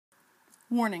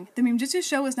Warning, the Memejutsu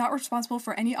Show is not responsible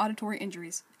for any auditory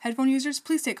injuries. Headphone users,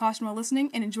 please take caution while listening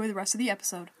and enjoy the rest of the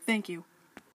episode. Thank you.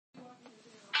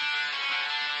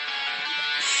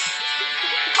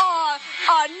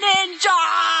 A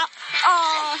ninja!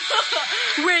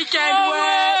 Weekend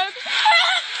work!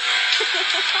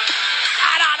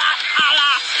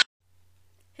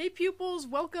 Hey pupils,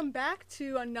 welcome back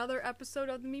to another episode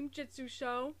of the Memejutsu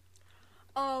Show.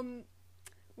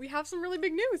 We have some really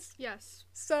big news. Yes.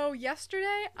 So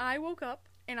yesterday I woke up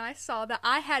and I saw that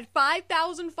I had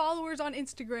 5,000 followers on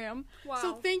Instagram. Wow.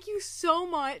 So thank you so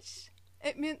much.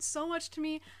 It meant so much to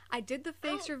me. I did the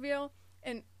face reveal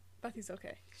and Bethy's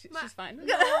okay. She's fine.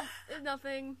 No,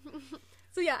 nothing.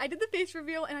 So yeah, I did the face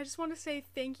reveal and I just want to say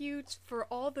thank you for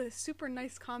all the super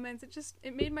nice comments.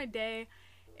 It made my day.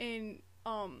 And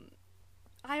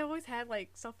I always had like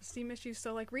self-esteem issues,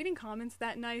 so like reading comments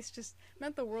that nice just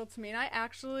meant the world to me, and I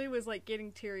actually was like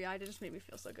getting teary-eyed. It just made me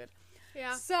feel so good.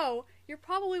 Yeah. So you're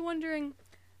probably wondering,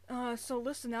 so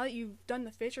listen, now that you've done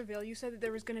the face reveal, you said that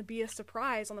there was going to be a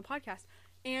surprise on the podcast,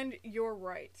 and you're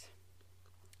right.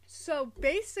 So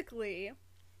basically,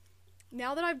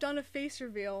 now that I've done a face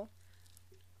reveal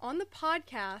on the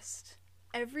podcast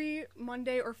every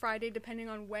Monday or Friday, depending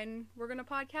on when we're going to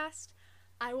podcast,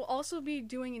 I will also be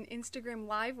doing an Instagram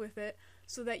live with it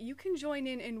so that you can join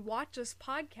in and watch us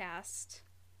podcast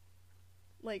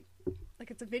like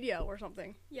it's a video or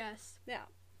something. Yes. Yeah.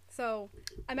 So,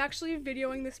 I'm actually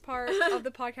videoing this part of the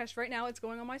podcast right now. It's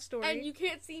going on my story. And you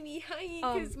can't see me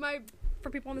because for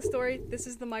people on the story, this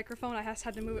is the microphone. I just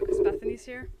had to move it because Bethany's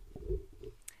here.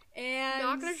 And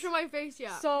not gonna show my face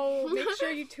yet. So, make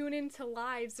sure you tune in to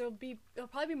lives. It'll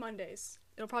probably be Mondays.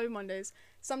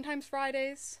 Sometimes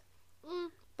Fridays.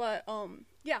 But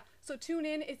yeah, so tune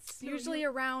in. It's usually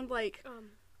around like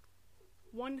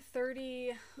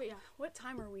 1:30. Wait, yeah. What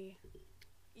time are we?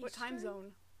 Eastern? What time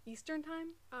zone? Eastern time?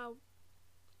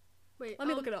 Wait. Let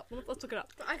me look it up. Let's look it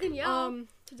up. I can yell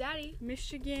to Daddy.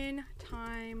 Michigan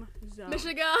time zone.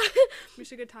 Michigan.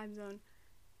 Michigan time zone.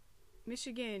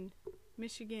 Michigan.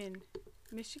 Michigan.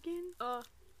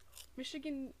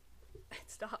 It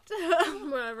stopped.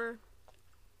 Whatever.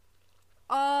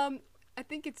 I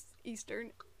think it's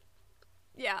Eastern.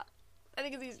 Yeah, I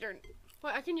think it's Eastern.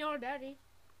 Wait, I can yell to Daddy.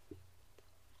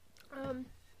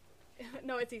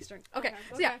 No, it's Eastern. Okay.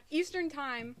 So okay. yeah, Eastern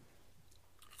time.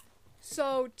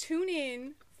 So tune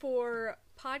in for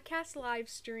podcast live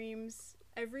streams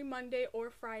every Monday or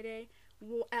Friday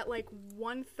at like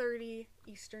 1:30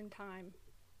 Eastern time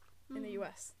in the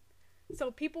US.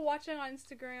 So people watching on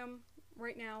Instagram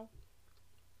right now,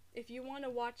 if you want to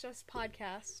watch us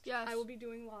podcast, yes. I will be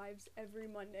doing lives every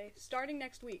Monday, starting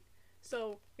next week.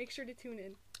 So, make sure to tune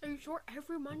in. Are you sure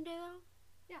every Monday, though?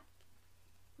 Yeah.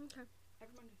 Okay.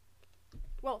 Every Monday.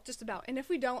 Well, just about. And if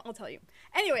we don't, I'll tell you.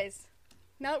 Anyways,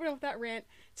 now that we're done with that rant,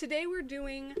 today we're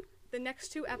doing the next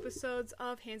 2 episodes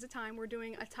of Hands of Time. We're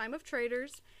doing A Time of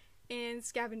Traitors and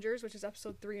Scavengers, which is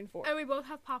episode 3 and 4. And we both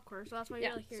have popcorn, so that's why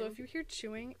you're So if you hear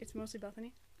chewing, it's mostly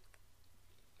Bethany.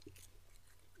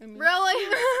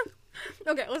 Really?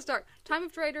 Okay, let's start. Time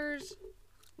of Traitors.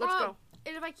 Let's go.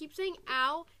 And if I keep saying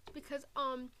ow, it's because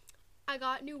I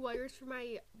got new wires for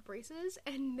my braces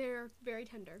and they're very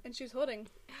tender. And she's holding.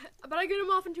 But I get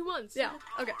them off in 2 months. Yeah.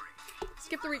 Okay.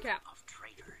 Skip the recap. Time of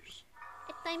Traitors.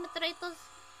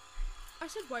 I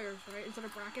said wires, right? Instead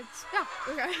of brackets. Yeah.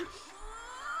 Okay.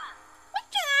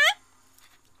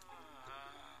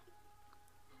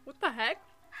 What the heck?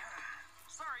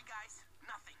 Sorry, guys.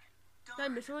 Nothing. Did I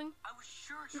miss something? I was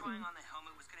sure trying on the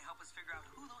helmet was going to help us figure out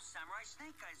who those samurai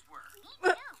snake guys were. Me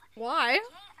too. Why? Jay,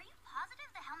 are you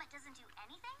positive the helmet doesn't do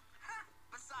anything?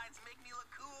 Besides, make me look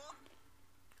cool.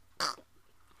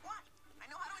 What?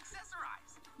 I know how to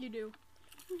accessorize. You do.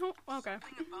 Okay.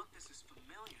 Something about this is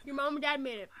familiar. Your mom and dad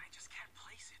made it. I just can't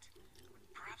place it.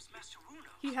 Perhaps Master Wu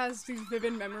knows. He has these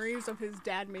vivid memories of his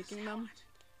dad making them.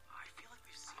 I feel like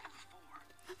we've seen it before.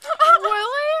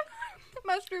 Really?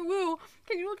 Master Wu,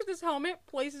 can you look at this helmet?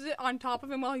 Places it on top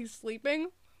of him while he's sleeping.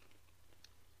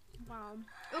 Wow.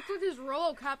 It looks like his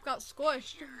Rolo cap got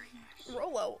squished.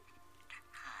 Rolo.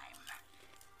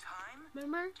 Time?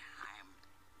 Remember? Time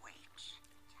waits.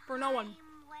 For no one. Time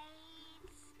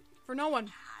waits. For no one.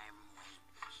 Time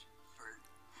waits for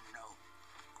no.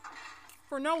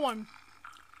 For no one.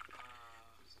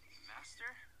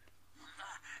 Master?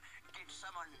 Did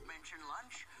someone mention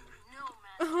lunch? No,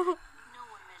 Master. No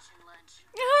one mentioned lunch.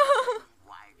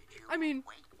 Why did you I mean,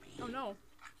 wake me? oh no.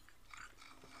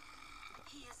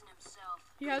 He isn't himself.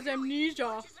 He has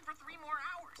amnesia. Just for 3 more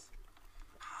hours.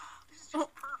 This is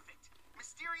just perfect.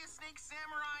 Mysterious snake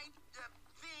samurai,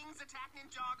 things attack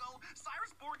Ninjago.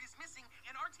 Cyrus Borg is missing,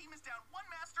 and our team is down one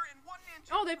master and one ninja.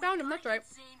 Oh, they found him. That's right.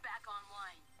 Zane back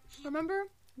online. Remember?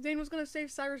 Zane was gonna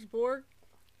save Cyrus Borg,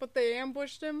 but they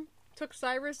ambushed him, took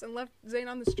Cyrus, and left Zane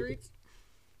on the streets.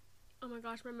 Oh my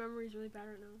gosh, my memory's really bad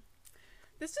right now.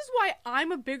 This is why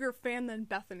I'm a bigger fan than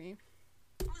Bethany.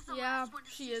 Yeah,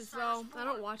 she is though. I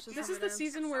don't watch this. This is over the there.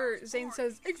 season where Zane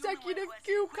says, "Executive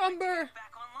Cucumber!"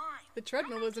 Back online. The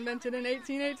treadmill was invented in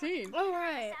 1818. Oh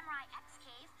right. Samurai X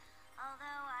cave.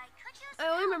 Although I could use I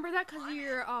only remember that because of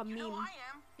your You know meme. I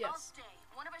am. I'll Yes. stay.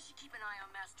 One of us should keep an eye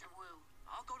on Master Wu.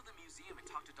 I'll go to the museum and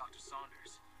talk to Dr.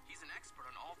 Saunders. He's an expert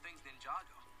on all things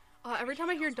Ninjago. Every time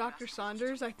I hear Dr.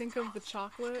 Saunders, I think of the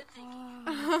chocolate.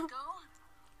 Go.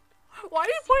 Why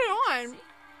do you put it on?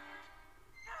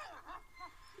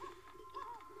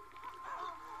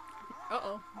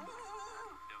 Uh-oh.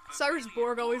 Cyrus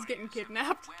Borg always getting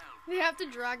kidnapped. They have to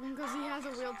drag him because he has a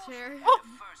wheelchair. Oh,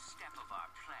 First step of our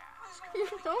plan. you're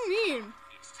so mean.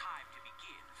 It's time to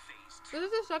begin phase 2.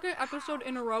 This is the second episode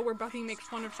in a row where Buffy makes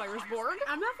fun of Cyrus Borg.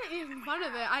 I'm not making fun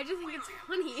of it. I just think it's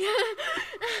funny. In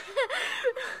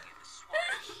the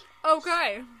swamp,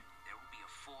 Okay. there will be a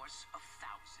force of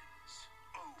thousands.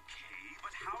 Okay,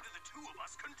 but how do the two of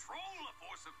us control a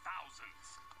force of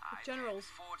thousands? I've generals.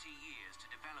 had 40 years to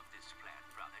develop this plan,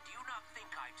 brother. Do you not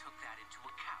think I took that into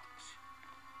account?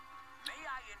 May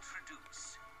I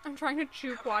introduce I'm trying to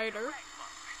chew quieter. Red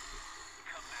Monk,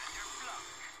 Commander Blanc,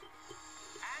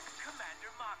 and Commander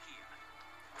Machia.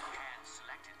 Hand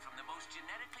selected from the most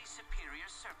genetically superior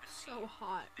serpent So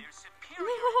hot. Their superior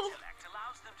intellect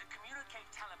allows them to communicate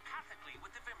telepathically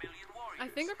with the Vermilion Warriors. I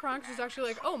think Akronix is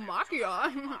actually like, oh, Machia.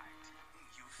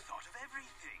 You thought of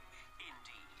everything.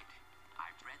 Indeed.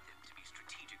 I've bred them to be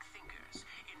strategic thinkers.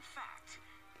 In fact,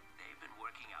 they've been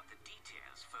working out the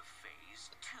details for phase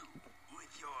 2.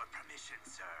 With your permission,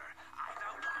 sir, I've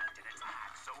outlined an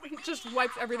attack so we Just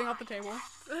wipes everything off the table.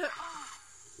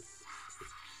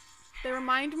 They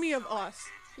remind me of us.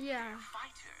 Yeah.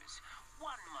 Fighters,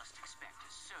 one must expect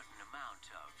a certain amount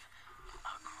of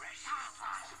aggression.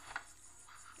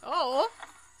 Oh.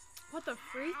 What the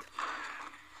freak?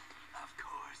 Of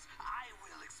course, I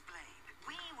will explain.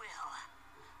 We will.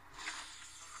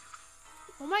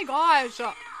 Oh my gosh. You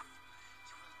will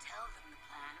tell them the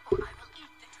plan, or I will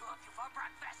eat the two of you for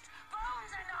breakfast.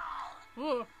 Bones and all.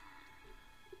 Ugh.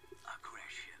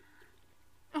 Aggression.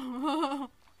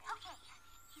 Okay,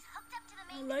 he's hooked up to the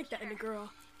main I like that in a computer.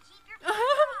 girl. Keep your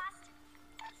fingers crossed.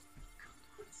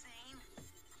 Zane?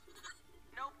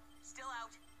 Nope, still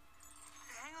out.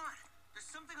 Hang on, there's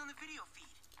something on the video feed.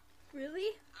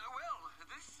 Really? Well,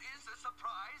 this is a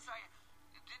surprise. I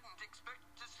didn't expect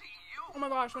to see you. Oh my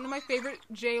gosh, one of my favorite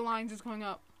J lines is coming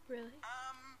up. Really?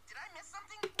 Did I miss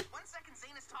something? 1 second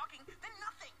Zane is talking, then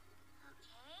nothing.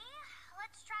 Okay,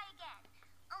 let's try again.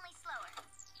 Only slower.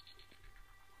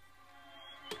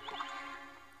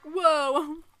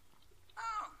 Whoa.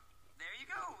 Oh, there you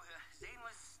go. Zane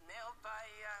was nailed by,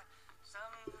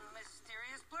 some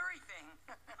mysterious blurry thing.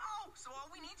 Oh, so all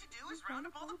we need to do is round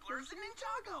up all the blurs in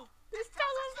Ninjago. This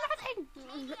tells us nothing.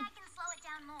 Maybe I can slow it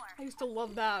down more. I used to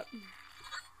love that. We lost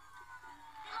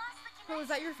the Oh, was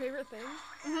that your favorite thing?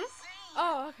 Mhm.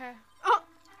 Oh, okay. Oh.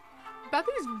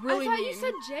 Bethany's really I thought mean. you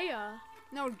said Jaya.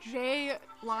 No, J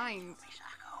lines.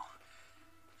 Misako,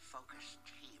 focus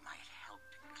tea might help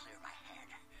to clear my head.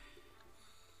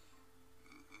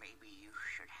 Maybe you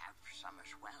should have some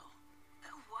as well.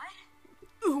 What?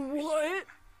 What?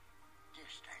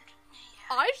 Distant.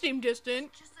 I seem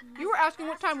distant. You were asking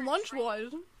what time lunch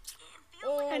was.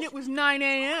 Oh. And it was 9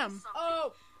 a.m.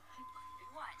 Oh.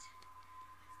 What?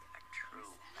 A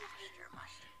true master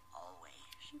must always.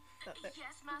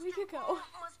 Yes, Master. We could go.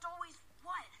 Must always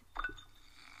what?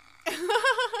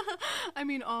 I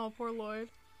mean, oh, poor Lloyd.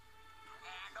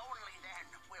 And only then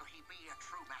will he be a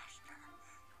true master.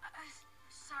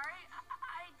 Sorry,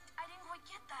 I didn't quite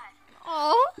get that.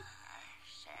 Oh, I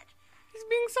said he's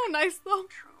being so nice though.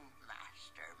 true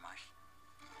master must.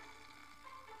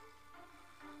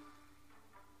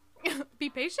 Be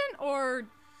patient or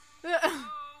Dr.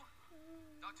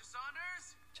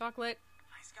 Saunders? chocolate.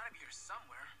 He's gotta be here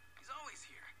somewhere. He's always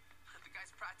here. The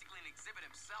guy's practically an exhibit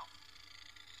himself.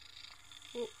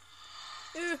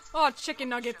 Oh, chicken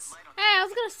nuggets. Hey, I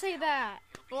was gonna say that.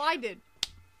 Well, I did.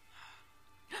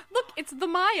 Look, it's the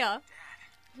Maya.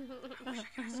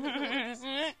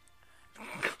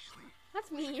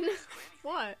 That's mean.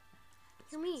 What?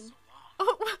 You're mean.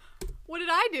 Oh, what did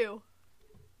I do?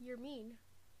 You're mean.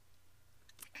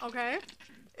 Okay.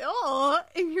 Oh,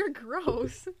 and you're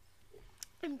gross.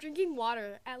 I'm drinking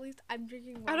water. At least I'm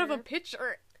drinking water. Out of a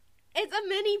pitcher. It's a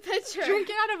mini pitcher. Drink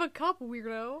it out of a cup,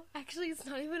 weirdo. Actually, it's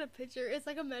not even a pitcher. It's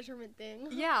like a measurement thing.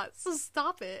 Yeah, so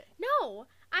stop it. No,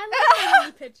 I like a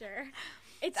mini pitcher.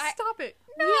 Stop it.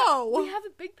 No. We have a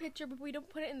big pitcher, but we don't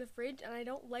put it in the fridge, and I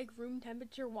don't like room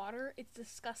temperature water. It's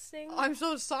disgusting. I'm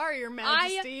so sorry, Your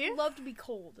Majesty. I love to be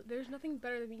cold. There's nothing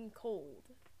better than being cold.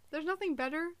 There's nothing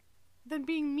better than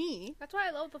being me. That's why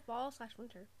I love the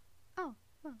fall/winter. Oh.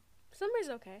 Summer's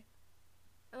okay.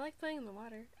 I like playing in the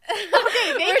water.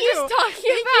 Okay, We're just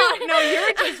talking about.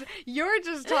 No, you're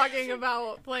just talking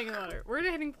about playing in the water. We're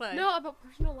hitting play. No, about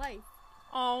personal life.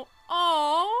 Oh,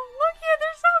 look here,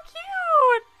 they're so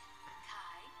cute.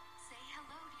 Kai, say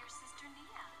hello to your sister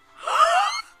Nia.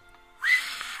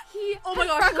 Oh my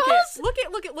gosh,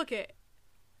 look it.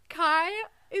 Kai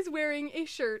is wearing a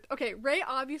shirt. Okay, Ray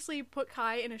obviously put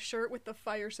Kai in a shirt with the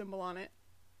fire symbol on it.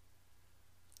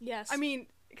 Yes. I mean,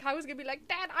 Kai was gonna be like,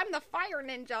 Dad, I'm the fire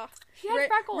ninja. He had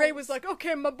freckles. Ray was like,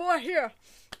 okay, my boy here.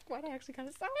 Why do I actually kind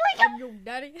of sound like I'm your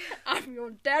daddy. I'm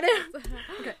your daddy.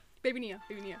 Okay, baby Nia.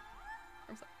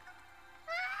 I'm sorry.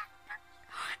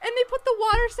 And they put the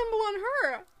water symbol on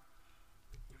her.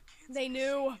 They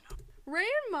knew. Ray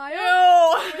and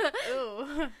Maya.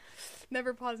 Ew.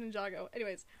 Never pause Ninjago.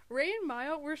 Anyways, Ray and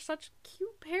Maya were such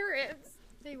cute parents.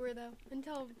 They were though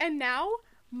until. And now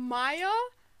Maya,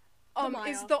 Maya.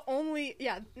 is the only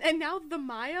and now the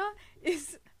Maya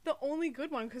is the only good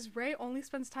one because Ray only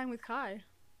spends time with Kai.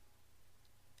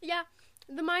 Yeah,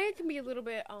 the Maya can be a little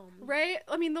bit Ray,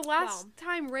 I mean, the last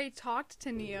time Ray talked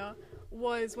to Nia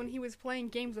was when he was playing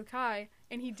games with Kai,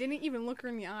 and he didn't even look her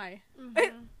in the eye.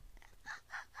 Mhm.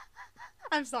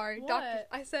 I'm sorry, What? Doctor.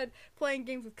 I said playing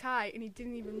games with Kai, and he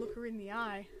didn't even look her in the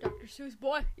eye. Dr. Seuss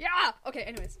boy. Yeah. Okay.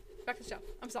 Anyways, back to the show.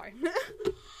 I'm sorry.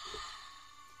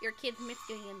 Your kid's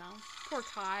missing, you know. Poor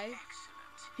Kai.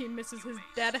 Excellent. He misses his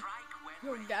dad Strike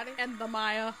when Your daddy. and the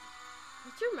Maya.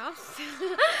 What's your mouse?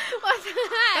 What the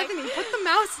heck? Bethany, put the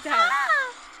mouse down.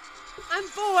 I'm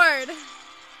bored.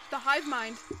 The hive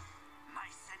mind. my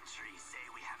sentries say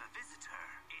we have a visitor.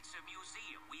 It's a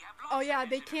museum. We have lots Oh yeah, of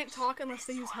they visitors. can't talk unless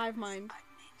they use hive mind.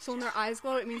 So when their eyes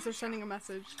glow, it means they're sending a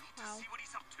message. Wow. See what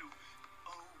he's up to.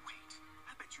 Oh, wait.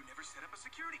 I bet you never set up a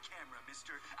security camera,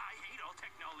 mister. I hate all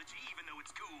technology, even though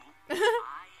it's cool.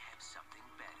 I have something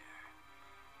better.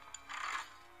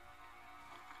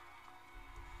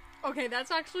 Okay, that's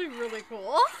actually really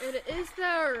cool. It is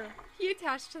there. He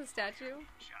attached to the statue.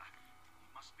 Ninja. He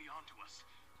must be onto us.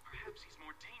 Perhaps he's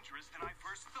more dangerous than I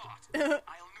first thought.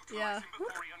 I'll neutralize him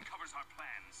before he uncovers our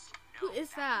plans. Who is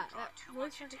that? Draw That too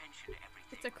voice much actor- attention to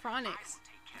everything. It's a Chronix. I will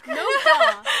take care No, of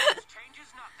duh. it. This changes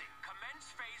nothing. Commence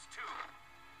phase 2.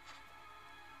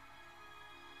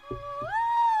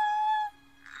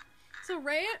 So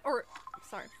Ray,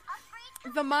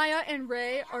 the Maya and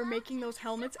Ray are making those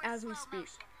helmets as we speak.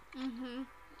 Mm-hmm.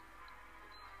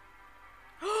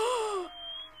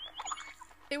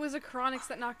 It was a Chronix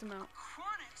that knocked him out.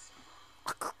 Chronix?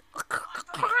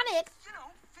 Chronix! You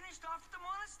know, finished off at the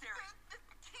monastery.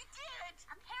 He did!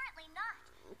 Apparently not.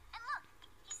 And look,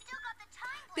 he's still got the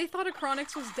time They thought a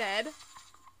Chronix was dead.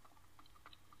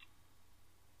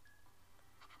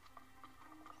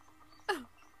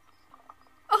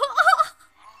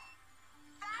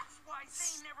 That's why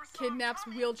they never saw Kidnaps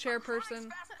coming. wheelchair Chronix person.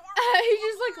 fast-forwarded He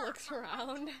just like looks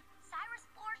around. Cyrus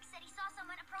Borg said he saw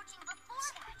someone approaching before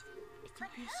that. But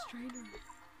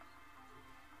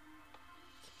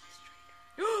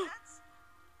who? That's...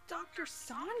 Dr.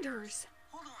 Saunders.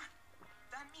 Hold on.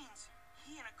 That means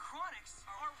he and a Chronix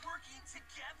are working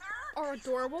together? Are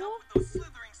adorable? He's hooked up with those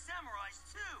slithering samurais,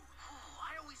 too.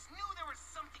 I always knew there was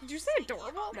something Did you say sneaky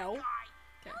adorable? about that No. guy.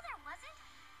 No, there wasn't.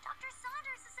 Dr.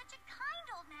 Saunders is such a kind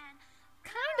old man.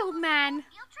 Kind old man.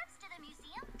 Field trips to the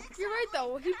museum. You're right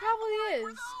though. He probably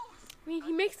is. I mean,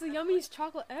 he makes the yummiest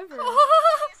chocolate ever.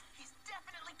 He's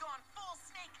definitely gone full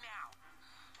snake now.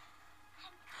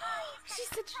 She's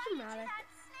such dramatic.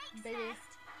 Baby.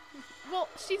 Well,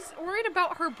 she's worried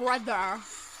about her brother.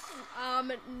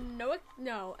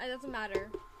 No, it doesn't matter.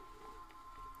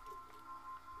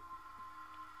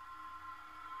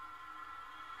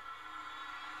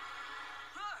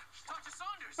 Dr.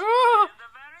 Saunders. Ah! In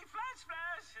the very flash.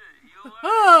 You were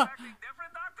Ah! acting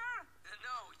different, Doctor?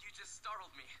 No, you just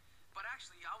startled me. But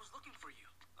actually, I was looking for you.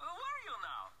 Where are you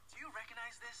now? Do you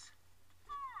recognize this?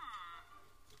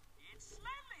 It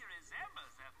slightly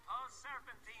resembles a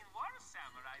post-serpentine war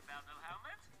samurai battle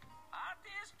helmet. But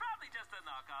it's probably just a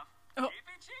knockoff. Oh.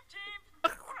 Cheap.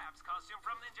 Perhaps costume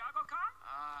from Ninjago Con?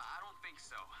 I don't think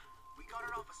so. We got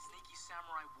it off a snaky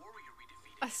samurai warrior we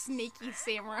defeated. A snaky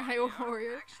samurai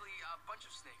warrior. Actually, a bunch bunch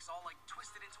of snakes, all like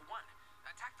twisted into one.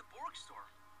 Attacked the Borg store.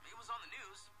 It was on the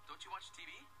news. Don't you watch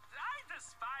TV? I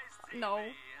despise TV. No.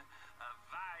 A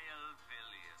vile,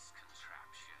 bilious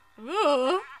contraption.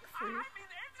 Ugh. I mean,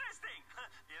 interesting.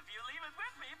 If you leave it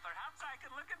with me, perhaps I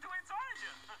can look into its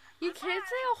origin. You can't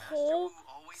say a whole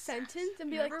sentence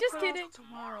and be like, just kidding.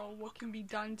 Tomorrow, what can be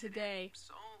done today?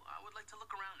 So I would like to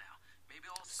look around now. Maybe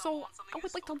I'll So, stumble on something I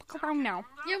would like to useful. look around now.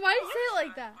 Yeah, why do you say it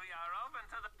like that? We are open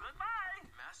to the goodbye.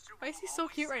 Master Why is he Wu so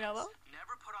always cute right now, says, though?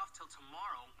 Never put off till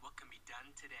tomorrow what can be done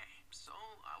today. So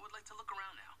I would like to look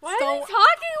around now. Why are you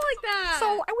talking like that? So,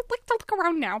 I would like to look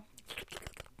around now.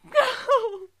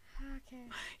 Okay.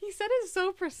 He said it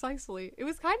so precisely. It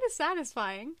was kind of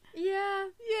satisfying. Yeah.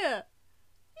 Yeah.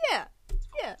 Yeah.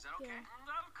 Yeah. Is that okay?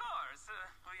 Of course.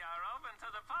 We are open to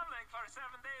the public for 7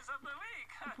 days of the week.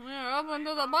 We're open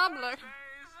to the public.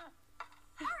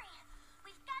 Hurry!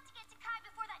 We've got to get to Kai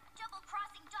before that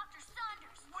double-crossing Dr.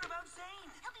 Saunders. What about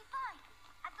Zane? He'll be fine.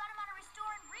 I've got him on a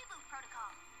restore and reboot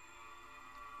protocol.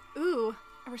 Ooh,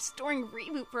 a restoring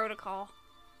reboot protocol.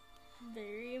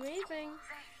 Very amazing.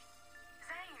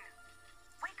 Zane,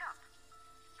 wake up.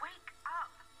 Wake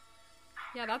up.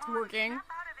 Yeah, that's Come on, working. Snap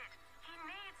out of it. He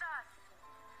needs us.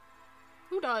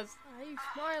 Who does? Why are you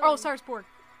smiling? Oh, Sarsborg.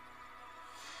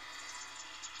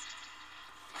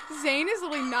 Zane is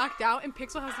literally knocked out, and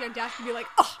Pixel has the audacity to be like,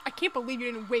 "Oh, I can't believe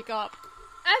you didn't wake up."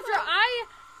 After I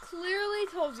clearly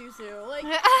told you to. Like,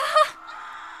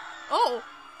 Oh.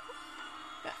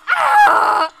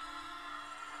 Ah!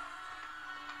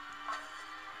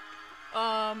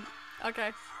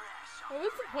 Okay. what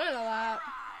was the point of that?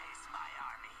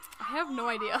 I have no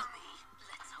idea.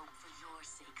 Let's hope for your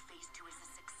sake Phase 2 is a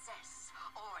success,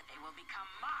 or they will become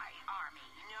my army.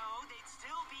 No, they'd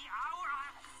still be our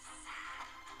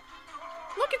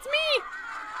Look, it's me!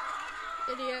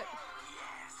 Idiot.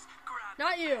 Yes, grab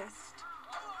Not you. the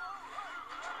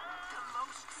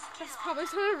most That's probably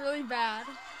sounded really bad.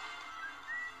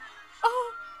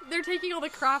 Oh, they're taking all the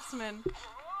craftsmen. and the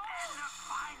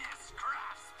finest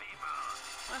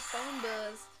craftspeople. My phone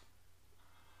buzzed.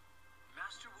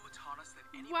 Master Wu taught us that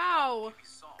any Wow. problem can be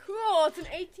solved. Cool, it's an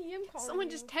ATM call. Someone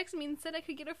just texted me and said I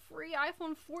could get a free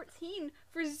iPhone 14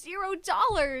 for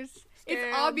 $0. It's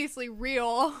Scam. obviously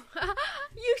real.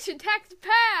 You should text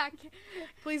back.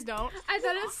 Please don't. I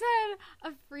thought it said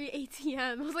a free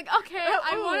ATM. I was like, okay,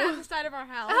 I want it at the side of our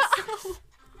house.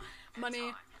 Money.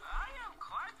 I am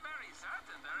quite very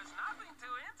certain there is nothing to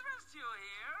interest you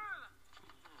here.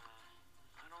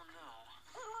 I don't know.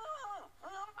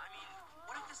 I mean,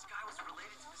 what if this guy was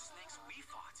related to the snakes we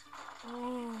fought?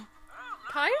 Oh.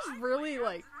 Kai's really,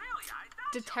 like,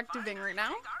 detectiving right now.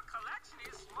 Our collection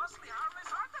is mostly harmless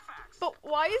artifacts. But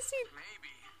why is he Maybe.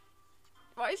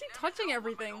 touching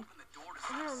everything? Open the door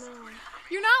to I don't know.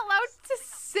 You're not allowed to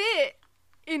sit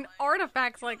in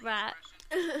artifacts like that.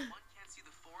 One can't see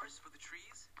the forest for the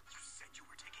trees. You said you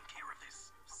were taking care of this.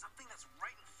 Something that's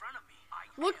right in front of me.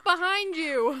 Look behind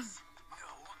you. No,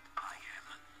 I am.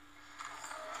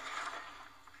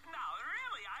 Now,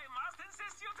 really, I must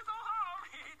insist you to go home.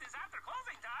 It is after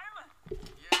closing time.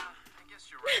 Yeah, I guess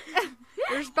you're right.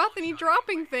 There's Bethany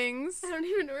dropping things. I don't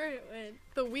even know where it went.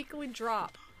 The weekly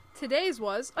drop. Today's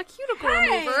was a cuticle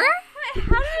Hey! remover. How did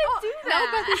it do Now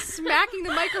that? Beth is smacking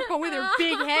the microphone with her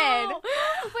big head.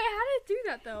 Wait, how did it do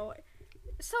that though?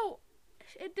 So,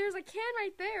 there's a can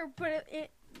right there, but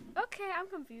it. Okay, I'm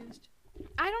confused.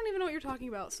 I don't even know what you're talking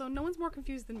about, so no one's more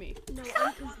confused than me. No,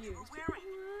 I'm confused. Wearing.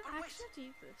 I But wait, actually have to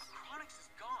eat this. Chronix is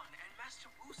gone, and Master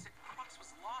Wu said Crux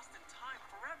was lost in time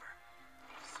forever.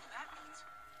 So that means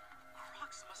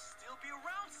Crux must still be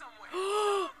around somewhere.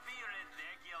 Don't be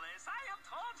ridiculous. I have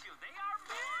told you, they are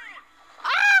mirrored.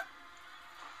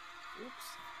 Oops.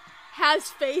 Has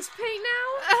face paint now?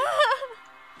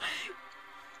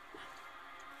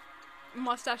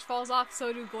 Mustache falls off,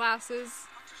 so do glasses.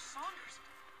 Dr. Saunders,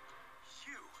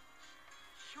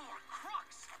 you're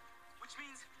Crux, which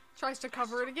means Tries to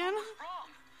cover it again. what's wrong?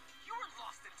 You were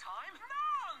lost in time. No.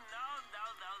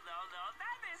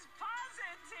 That is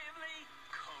positively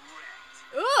correct.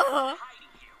 Ugh.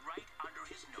 Hiding here right under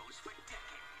his nose for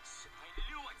decades. I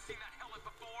knew I'd seen that helmet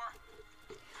before.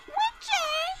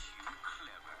 Witches! You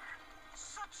clever.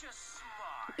 Such a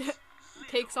smart.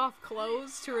 Takes off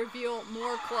clothes to reveal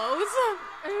more clothes.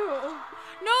 Ew.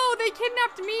 No, they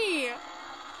kidnapped me.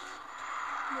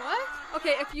 What?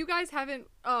 Okay, if you guys haven't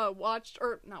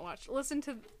listened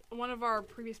to one of our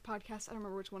previous podcasts, I don't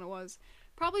remember which one it was.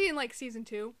 Probably in like season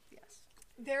 2. Yes.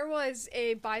 There was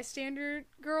a bystander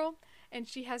girl, and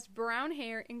she has brown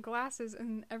hair and glasses,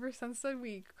 and ever since then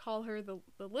we call her the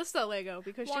Lissa Lego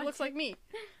because she looks like me.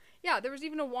 Yeah, there was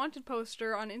even a wanted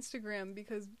poster on Instagram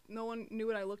because no one knew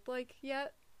what I looked like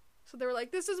yet. So they were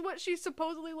like, this is what she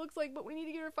supposedly looks like, but we need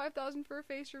to give her 5,000 for a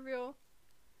face reveal.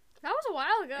 That was a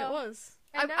while ago. It was.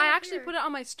 And now I it's actually here. put it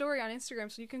on my story on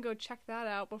Instagram, so you can go check that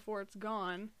out before it's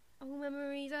gone. Oh,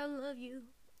 memories, I love you.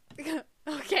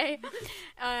 Okay.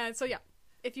 So yeah,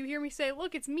 if you hear me say,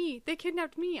 look, it's me, they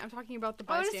kidnapped me, I'm talking about the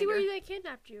I want bystander. to see where they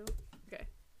kidnapped you. Okay.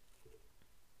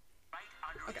 Right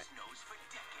under Okay. his nose for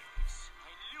decades.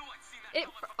 I knew I'd seen that It,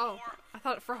 helmet oh, before. I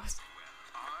thought it froze.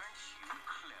 Well, aren't you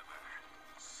clever?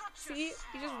 Such See, a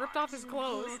he just ripped off his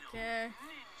clothes. Okay.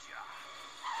 ninja.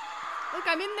 Look,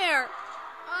 I'm in there.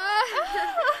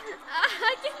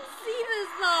 I can see this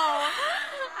though.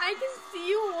 I can see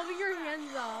you holding your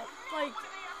hands up. Like,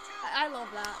 I love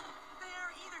that.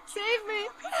 They're either Save me.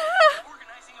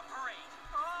 organizing a parade.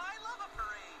 Oh, I love a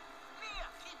parade. Mia,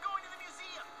 keep going to the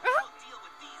museum. We'll deal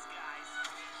with these guys.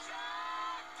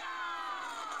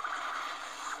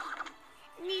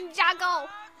 Ninjago.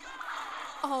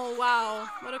 Oh, wow.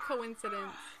 What a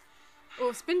coincidence.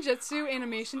 Oh, Spinjitzu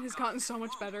animation has gotten so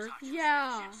much better.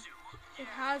 Yeah, it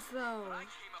has though. I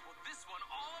came up with this one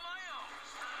all on my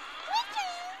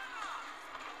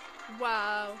own.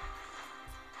 Wow.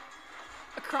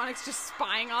 Achronic's just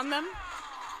spying on them. I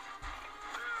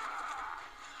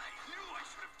knew I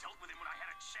should have dealt with him when I had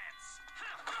a chance.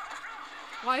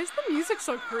 Why is the music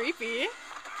so creepy?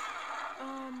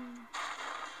 Oh!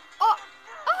 Ah!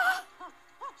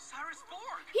 Cyrus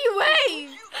Ford. He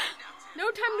waved. You kidnapped him. No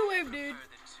time to wave, dude. For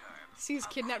the term. Sees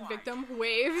kidnapped victim,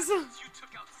 waves. You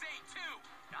took out Zay too.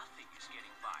 Nothing is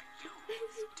getting by you.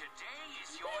 Today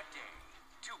is your day.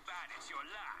 Too bad it's your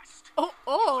last. Oh,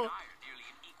 oh! I are nearly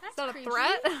an equal. Is that a creepy.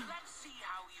 threat? Let's see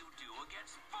how you do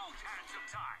against both hands of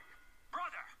time.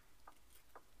 Brother!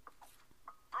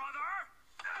 Brother!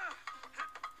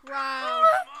 Wow.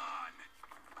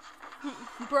 Come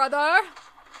on! Brother?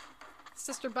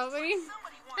 Sister Bethany?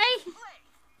 Somebody wants Hey. to play.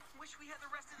 Wish we had the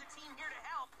rest of the team here to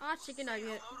help. Ah, chicken Say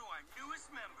nugget. hello to our newest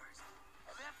members,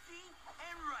 Lefty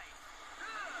and Right.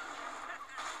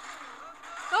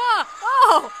 Ah!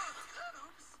 Oh!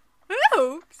 Oops.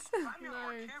 Oops! If I'm not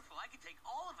more No. careful, I could take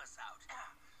all of us out.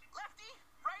 Lefty,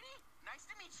 Righty, nice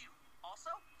to meet you. Also,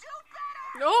 do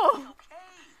better. Oh!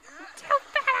 Okay. Do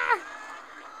better!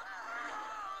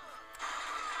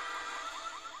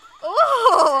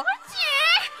 Oh!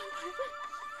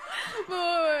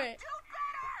 Boy! Do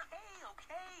better.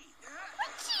 Okay.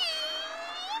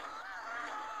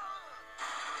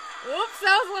 Oops,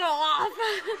 that was a little off.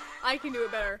 I can do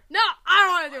it better. No, I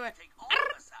don't want to do it. Take all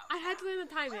of us out. I had to learn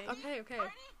the timing. Okay, okay.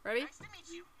 Righty, Ready? Nice to meet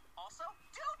you. Also,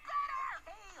 do better.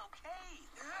 Okay.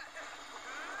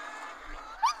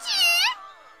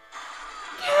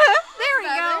 There we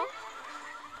go!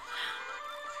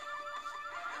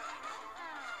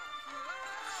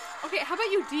 Okay, how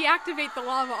about you deactivate the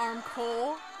lava arm,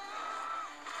 Cole?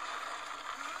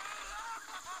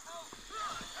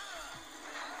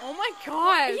 Oh my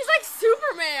god! He's like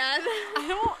Superman. I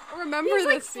don't remember He's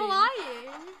like this scene.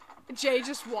 flying. Jay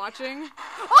just watching.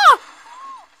 Oh! Oh,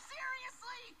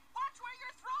 seriously? Watch where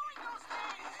you're throwing those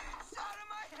things. It's out of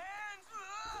my hands.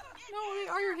 No, they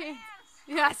are your hands.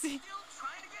 Yeah, see. Still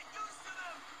trying to get used to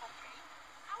them. Okay.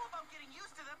 How about getting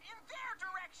used to them in their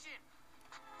direction?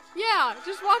 Yeah,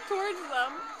 just walk towards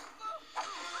them.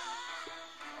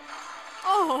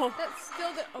 Oh! That's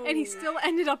still the. Oh. And he still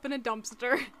ended up in a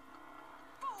dumpster.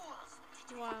 Fools!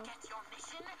 Did you Wow. forget your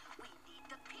mission? We need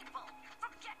the people.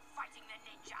 Forget fighting the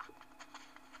ninja.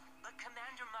 But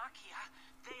Commander Makia,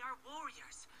 they are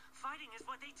warriors. Fighting is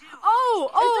what they do.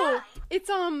 Oh! It's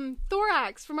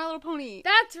Thorax from My Little Pony.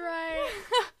 That's right.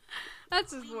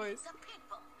 That's his voice. The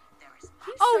people. There is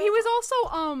much Oh, he was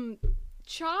also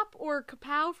Chop or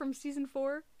Kapow from season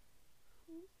 4.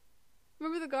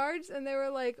 Remember the guards? And they were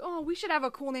like, oh, we should have a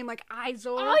cool name like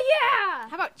Izor. Oh yeah.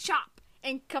 How about Chop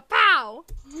and Kapow?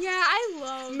 Yeah, I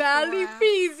love.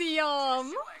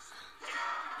 Maleficium.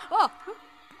 Oh,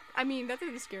 I mean, that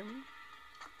didn't scare me.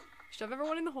 Shove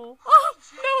everyone in the hole. Oh,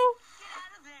 Get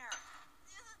out of there.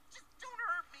 Just don't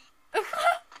hurt me.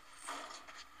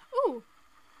 no. Ooh.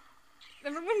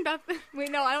 Remember when Beth...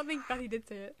 Wait, no, I don't think Bethy did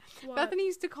say it. What? Bethany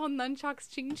used to call nunchucks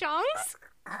ching-chongs.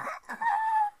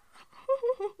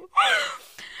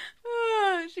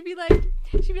 She'd be like,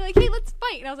 hey, let's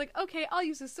fight. And I was like, okay, I'll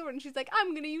use a sword. And she's like,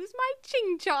 I'm gonna use my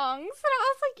ching-chongs. And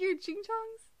I was like, your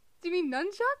ching-chongs? Do you mean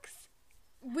nunchucks?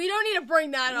 We don't need to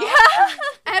bring that up. Yeah.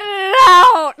 Edit it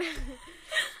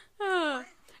out.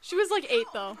 She was like 8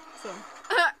 though, so.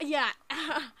 Yeah.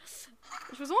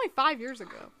 Which was only 5 years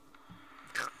ago.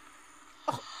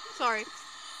 Oh, sorry.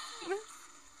 Why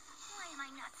am I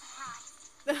not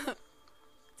surprised?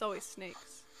 It's always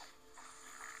snakes.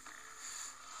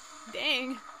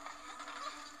 Dang.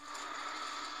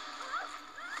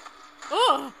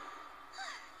 Oh.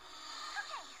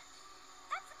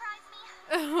 That surprised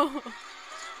me.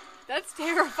 That's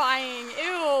terrifying.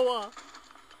 Ew.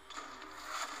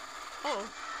 Oh.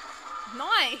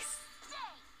 Nice.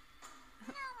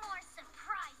 No more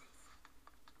surprises.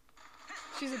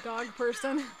 She's a dog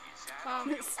person.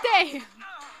 Your Stay.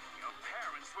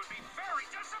 parents would be very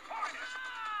disappointed.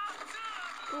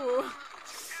 Ooh.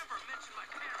 Never mention my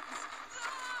parents.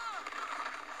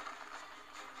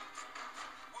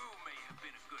 Wu may have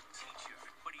been a good teacher,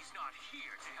 but he's not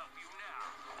here to help you now.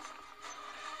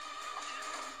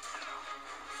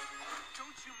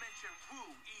 Don't you mention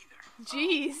Wu either.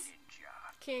 Jeez. Ninja.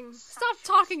 King. Stop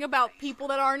talking about people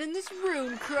that aren't in this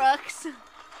room, Crux.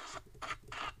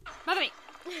 Bother me.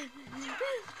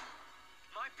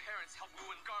 My parents helped Wu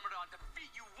and Garmadon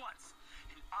defeat you once.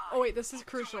 And I Oh wait, this is will do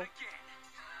crucial. it again.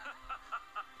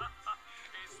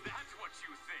 Is that what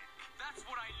you think? That's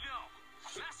what I know.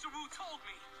 Master Wu told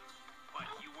me. But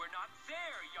you were not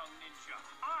there, young ninja.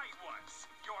 I was.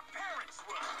 Your parents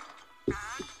were.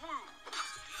 And Wu.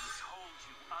 He told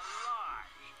you a lie.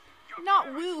 Your Not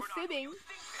parents Wu were not fibbing. who you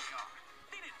think they are.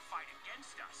 They didn't fight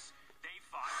against us. They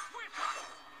fought with us.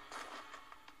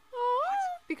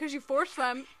 Because you forced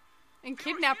them and They were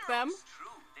kidnapped them. heroes.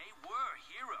 True, they were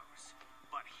heroes.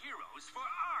 But heroes for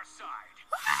our side.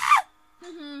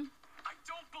 I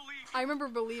don't believe you. I remember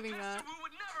believing Master that. Wu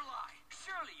would never lie.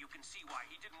 Surely you can see why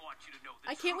he didn't want you to know the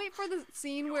I can't wait truth. for the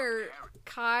scene where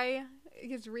Kai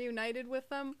gets reunited with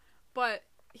them, but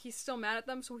he's still mad at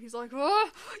them, so he's like, "Oh,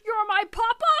 you're my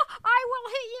papa! I will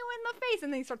hit you in the face!"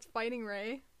 And then he starts fighting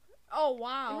Ray. Oh, And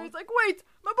wow. Ray's like, "Wait,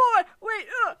 my boy! Wait,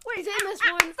 wait! Is it in this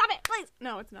ah, one? Stop it, please!"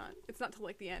 No, it's not. It's not till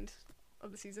like the end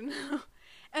of the season.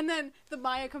 And then the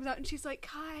Maya comes out and she's like,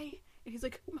 "Kai," and he's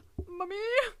like, "Mommy."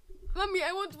 Mommy,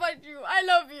 I won't fight you. I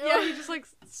love you. Yeah, he just like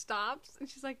stops, and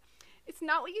she's like, "It's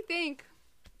not what you think."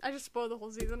 I just spoiled the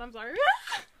whole season. I'm sorry.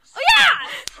 Oh yeah!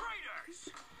 Traitors!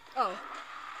 Oh.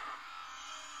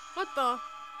 What the?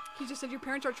 He just said your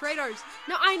parents are traitors.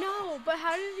 No, I know, but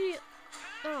how did he...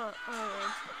 Oh.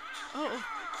 Oh. Oh,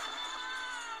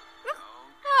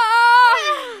 Ah!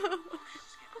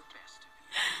 emotions get the best of you.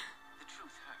 The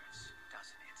truth hurts,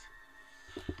 doesn't it?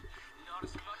 Not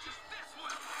as much as this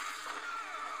will.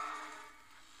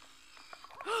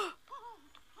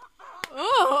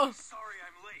 Oh. Sorry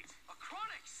I'm late.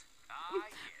 Acronics!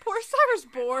 Yes. Poor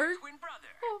Cybersborg. Twin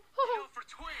brother. Oh. You know, for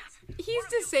twins. He's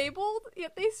disabled,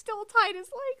 yet they still tied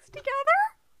his legs together.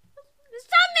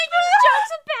 Stop making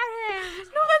jokes about him!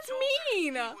 No, that's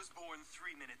mean. He was born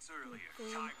 3 minutes earlier.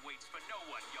 Time waits for no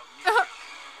one, young ninja.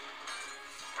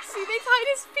 See, they tied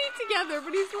his feet together,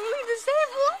 but he's really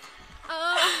disabled.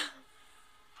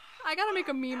 I gotta make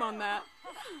a meme on that.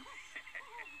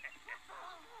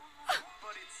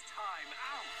 But it's time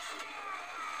out.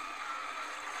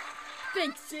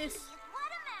 Thanks, sis.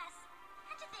 What a mess.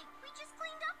 And to think, we just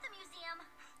cleaned up the museum.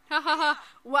 Ha ha ha.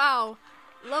 Wow.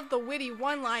 Love the witty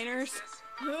one-liners.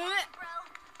 Bro, now let's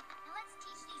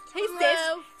teach these Hey, two sis.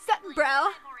 Something, bro.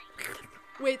 rivalry.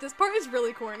 Wait, this part is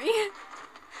really corny.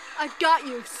 I got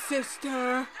you,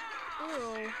 sister.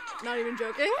 Oh. Not even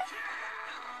joking.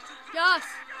 Yes.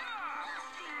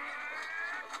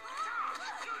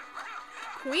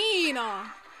 Queen. They are good.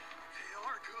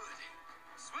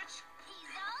 Switch,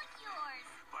 He's all yours.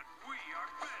 but we are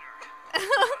better.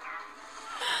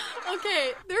 Okay,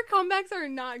 their comebacks are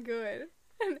not good.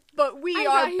 But we I are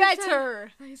thought he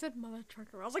better. He said mother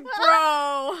trucker. I was like,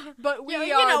 Bro. But we Yeah,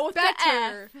 you are know, with the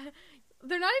better. F.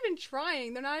 They're not even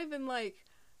trying. They're not even like,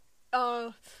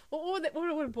 what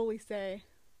would Bully say?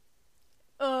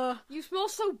 you smell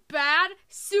so bad.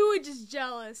 Sewage is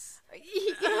jealous.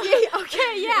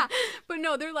 Okay, yeah. But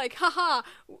no, they're like, haha,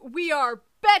 we are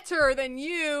better than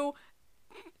you.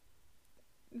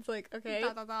 It's like, okay.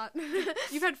 Dot, dot, dot.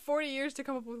 You've had 40 years to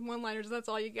come up with one-liners. That's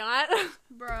all you got.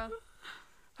 Bruh.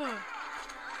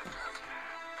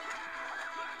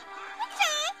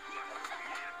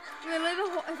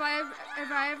 If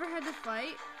I ever had to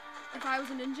fight, if I was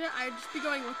a ninja, I'd just be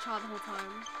going with Cha the whole time.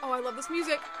 Oh, I love this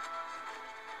music.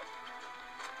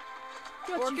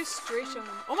 Orchestration.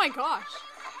 Oh my gosh.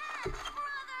 I'm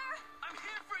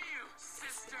here for you,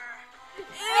 sister.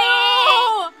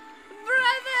 No!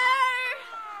 Brother!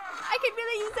 I could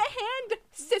really use a hand,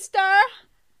 sister.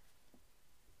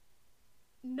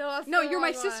 No, that's No, the you're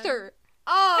my wrong one. sister.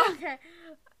 Oh, okay.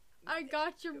 I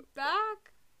got your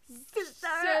back, sister.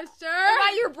 Am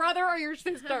I your brother or your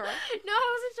sister? No,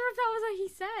 I wasn't sure if that was what he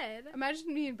said.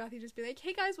 Imagine me and Bethy just be like,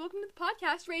 hey guys, welcome to the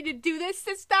podcast. Ready to do this,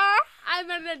 sister? I'm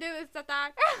gonna do this,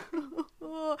 sister.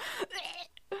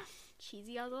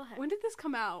 cheesy as a heck. When did this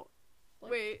come out?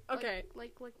 Wait, okay.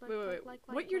 Like, Wait.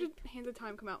 What year did Hands of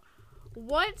Time come out?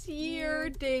 What year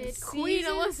did Queen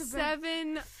season Elizabeth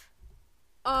 7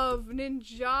 of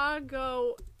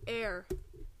Ninjago air?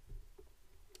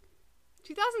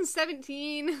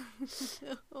 2017.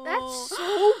 That's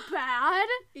so bad.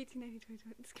 1890,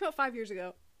 2020. This came out 5 years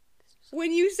ago.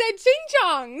 When you said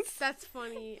ching-chongs. That's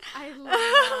funny. I love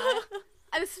that.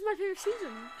 And this is my favorite season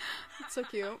It's so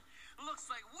cute. Looks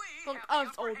like we Well, have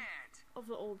it's the upper old. hand. of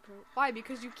the old part. Why?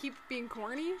 Because you keep being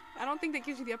corny? I don't think that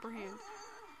gives you the upper hand.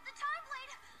 The time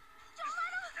blade. Don't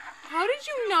let him. How did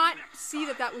you not see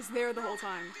that that was there the whole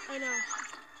time? I know. Use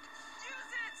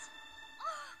it!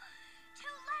 Oh,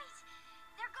 too late.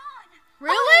 They're gone.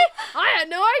 Really? I had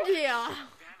no idea.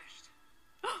 Vanished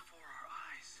before our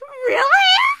eyes. Really?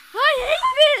 I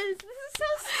hate this. This is so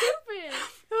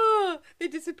stupid. They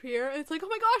disappear, and it's like, oh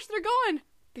my gosh, they're gone.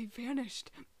 They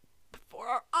vanished before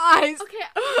our eyes. Okay,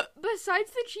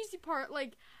 besides the cheesy part,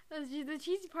 like, the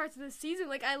cheesy parts of the season,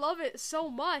 like, I love it so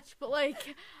much, but,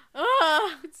 like,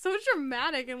 It's so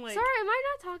dramatic and like. sorry, am I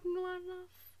not talking loud enough?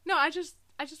 No, I just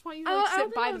want you to I like don't sit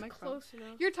think by I the was microphone. close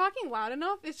enough. You're talking loud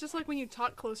enough. It's just like when you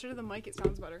talk closer to the mic, it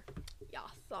sounds better. Yeah,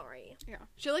 sorry. Yeah.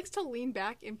 She likes to lean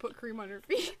back and put cream on her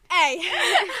feet. Hey! Stop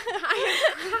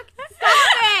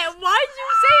it! Why'd you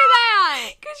say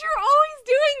that? Because you're always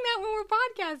doing that when we're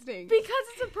podcasting. Because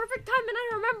it's a perfect time and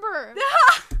I remember.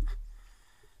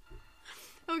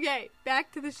 Okay,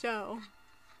 back to the show.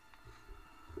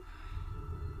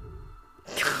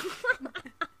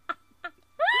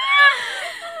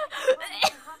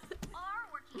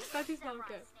 Betsy's not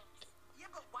okay. Yeah,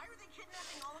 but why are they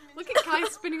kidnapping all of Ninja? Look at Kai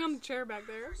spinning on the chair back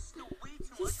there. There's still way too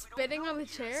much He's we don't spitting know on the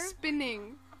yet. chair?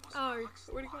 Spinning. Oh, Crux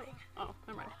where'd he go? lying? Oh,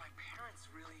 never mind. Are my parents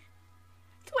really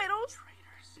Twiddles.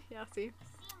 traitors? Yeah, see.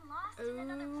 Seem lost in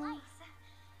another place.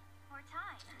 Or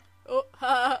time. Oh,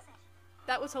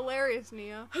 that was hilarious,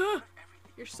 Nia. Everything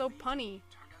You're so we believed punny.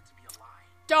 turned out to be a lie.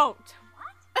 Don't.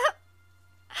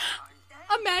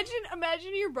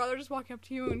 Imagine your brother just walking up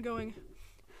to you and going,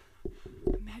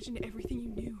 imagine everything you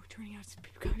knew turning out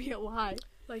to be a lie.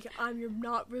 Like,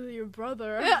 not really your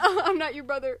brother. I'm not your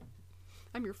brother.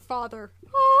 I'm your father.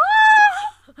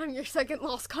 I'm your second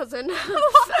lost cousin. What's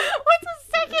a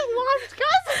second lost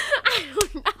cousin? I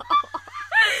don't know.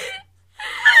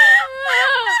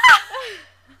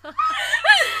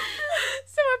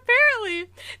 So apparently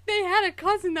they had a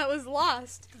cousin that was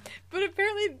lost, but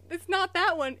apparently it's not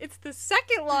that one. It's the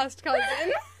second lost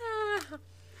cousin.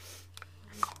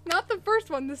 Not the first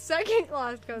one, the second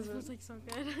lost This cousin. was like so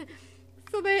good.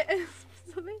 So they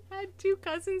had two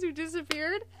cousins who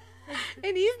disappeared,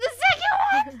 and he's the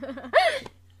second one.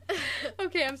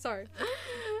 Okay, I'm sorry.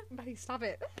 Betty, stop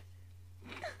it.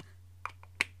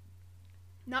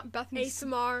 Not Bethany.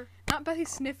 ASMR. Not Betty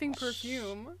sniffing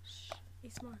perfume.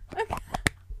 ASMR.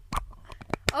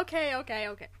 Okay.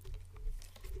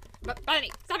 But Betty,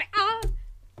 stop it. Ah!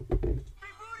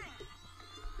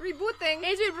 Rebooting.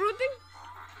 Is it rooting?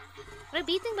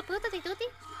 Repeating the puta de tutti.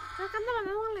 Sacando la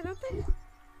mano al legote.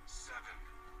 7,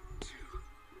 2,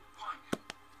 1.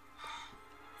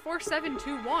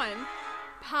 4721.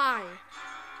 Pie.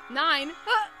 9.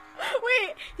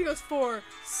 Wait. He goes 4,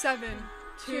 7,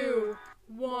 2,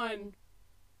 1,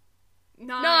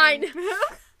 9.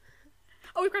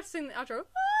 Oh, we forgot to sing the outro.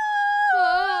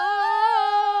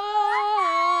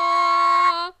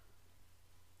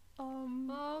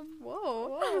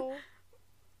 Whoa.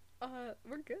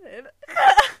 We're good.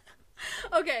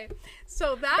 Okay,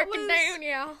 so that was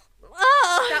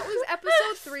that was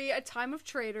episode 3, A Time of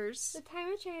Traitors. The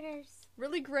Time of Traitors.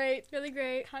 Really great, Really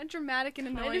great. kind of dramatic and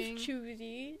Kind annoying. of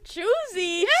choosy.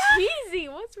 Choosy? Cheesy.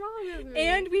 What's wrong with me?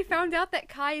 And we found out that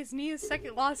Kai is Nia's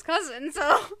second lost cousin. So.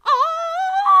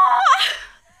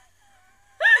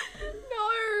 No.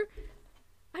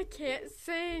 I can't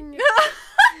sing.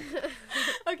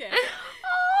 Okay.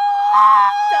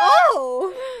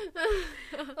 Oh.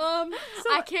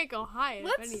 So I can't go high. If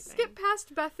let's anything. skip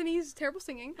past Bethany's terrible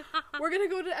singing. We're gonna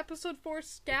go to episode 4,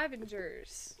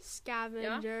 Scavengers.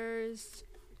 Scavengers.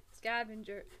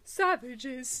 Scavenger.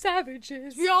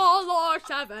 Savages. We all are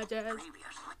savages.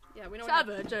 Yeah, we know.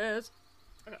 Savages.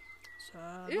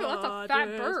 Ew, that's a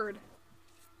fat bird.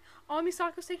 Oh,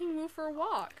 Misako's taking Moo for a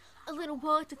walk. A little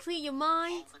walk to clear your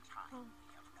mind. The time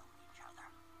we have known each other.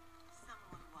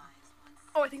 Someone wise once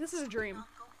said, Oh, I think this is a dream. "Not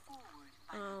go forward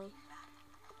by Oh. looking back."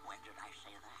 When did I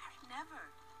say that? Never.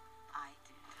 I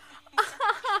did.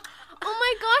 Oh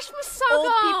my gosh, Misako!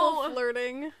 Old people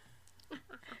flirting.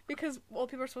 Because old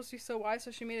people are supposed to be so wise, so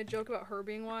she made a joke about her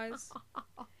being wise.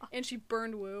 And she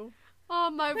burned Woo. Oh,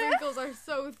 my wrinkles are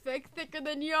so thick, thicker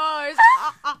than yours.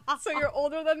 So you're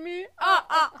older than me?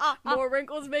 More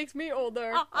wrinkles makes me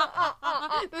older.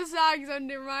 The sags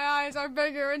under my eyes are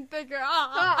bigger and thicker.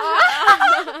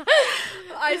 I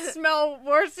smell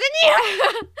worse than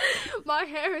you. My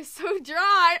hair is so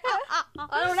dry.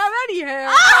 I don't have any hair.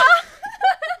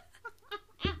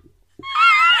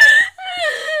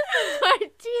 My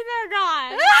teeth are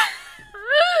gone.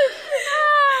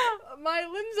 My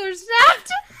limbs are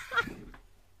snapped.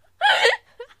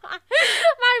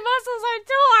 My muscles are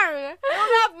torn. I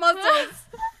don't have muscles.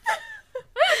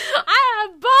 I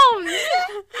have bones.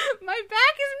 My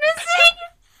back is missing.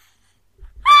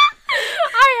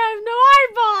 I have no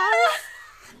eyeballs.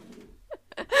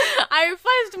 I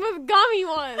replaced them with gummy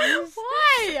ones.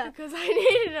 Why? Because I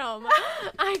needed them.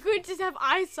 I could just have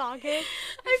eye sockets.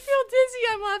 I feel dizzy.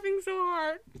 I'm laughing so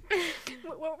hard.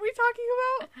 What were we talking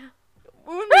about?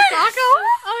 Misako?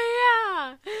 Oh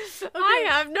yeah. I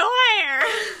have no hair.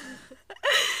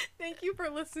 Thank you for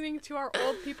listening to our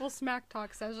old people smack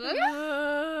talk session.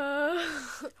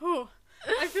 Whew.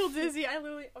 I feel dizzy. I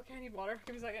literally. Okay, I need water.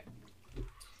 Give me a second.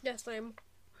 Yes, same.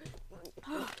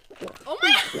 Oh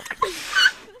my.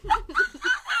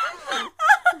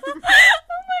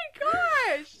 Oh my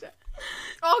gosh.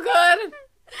 Oh, good.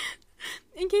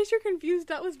 In case you're confused,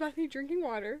 that was Bethany drinking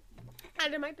water.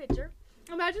 And in my picture.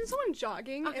 Imagine someone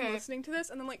jogging Okay. and listening to this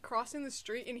and then like crossing the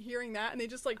street and hearing that and they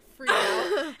just like freak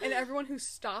out and everyone who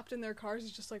stopped in their cars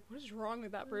is just like, what is wrong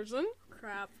with that person?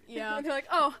 Crap. Yeah. And they're like,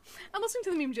 oh, I'm listening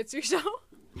to the Meme Jitsu show.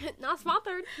 Not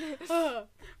sponsored.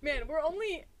 Man, we're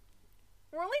only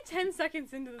 10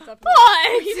 seconds into this episode.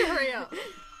 What? We need to hurry up.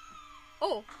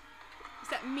 Oh, is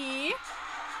that me?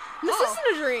 This Oh.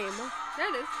 isn't a dream. There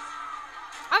it is.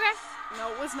 Okay.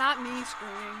 No, it was not me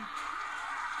screaming.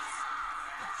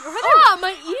 Ah,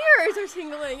 my ears are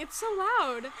tingling. It's so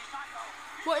loud.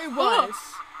 What it was.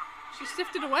 She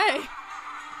sifted away.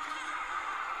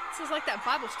 This is like that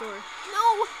Bible story.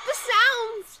 No, the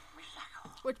sounds.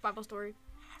 Which Bible story?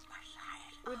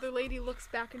 Where the lady looks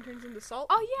back and turns into salt.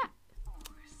 Oh yeah.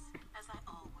 As I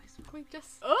always will. We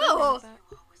just. Oh.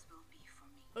 You always will be for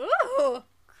me. Ooh.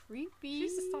 Creepy. She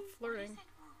needs to stop flirting.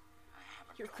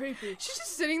 You're creepy. She's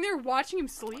just sitting there watching him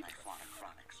sleep.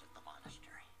 Chronics at the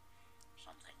monastery.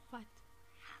 Something What?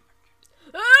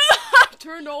 Oh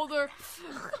Turned older.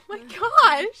 my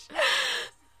gosh.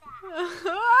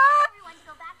 Everyone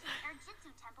go back to the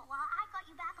Erjitsu temple while I got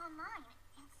you back online.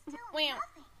 It's still Wow.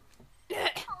 nothing.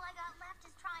 All I got left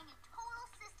is trying a total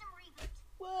system reboot.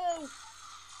 Whoa.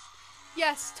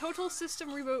 Yes, total system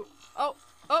reboot. Oh.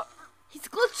 He's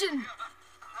glitching.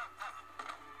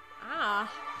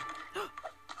 Ah. Nia,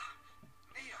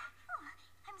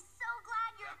 I'm so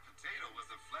glad you're... that potato was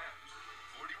a flange.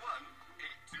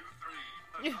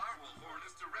 41823. The narwhal horn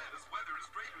is to red as weather is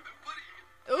greater than pudding.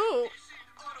 Ooh. Ishi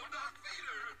auto dog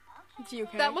feeder. Is he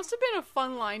okay? That must have been a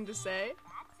fun line to say.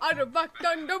 I'd have back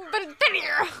down to bed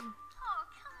here. Oh, come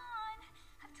on.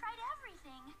 I've tried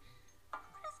everything.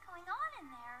 What is going on in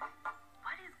there?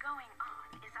 What is going on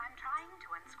is I'm trying to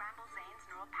unscramble Zane's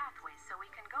neural pathways so we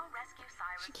can go rescue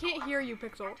Cyrus. She can't hear you,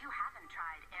 Pixel. And you haven't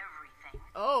tried everything.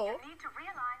 Oh. You need to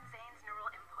realign Zane's neural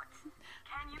inputs.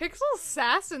 Can you Pixel's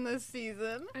sass in this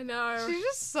season. I know. She's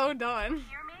just so done.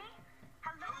 hear me?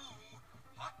 Hello?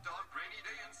 Ooh, hot dog rainy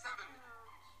day in 7.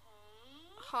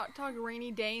 Hot dog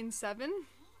rainy day in 7.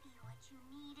 Maybe what you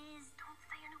need is Don't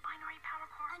say a new binary power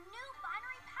core. a new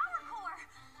binary power core.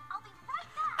 I'll be right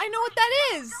back. I know what that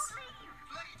is. Leave.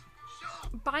 Late. Show.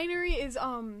 Binary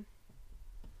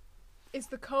is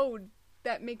the code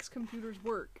that makes computers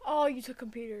work. Oh, you took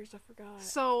computers. I forgot.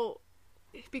 So,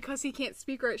 because he can't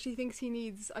speak right, she thinks he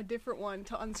needs a different one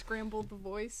to unscramble the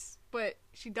voice, but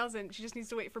she doesn't. She just needs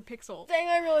to wait for Pixel. Dang,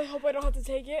 I really hope I don't have to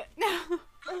take it.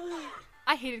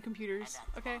 I hated computers,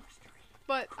 okay?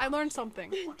 But I learned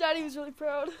something. Daddy was really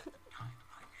proud. Time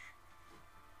punch.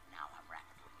 Now I'm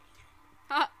rapidly aging.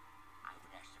 Ha. I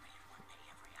would estimate 1 day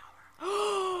every hour.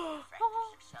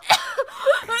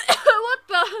 What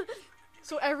the?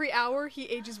 So every hour he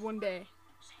ages 1 day.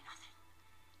 Say nothing.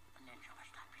 The ninja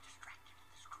must not be distracted at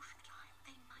this crucial time.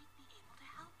 They might be able to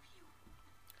help you.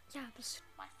 Yeah, this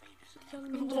My fate is young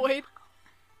inevitable. ninja. Lloyd.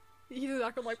 He's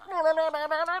not gonna like.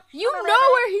 You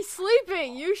know where he's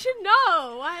sleeping. You should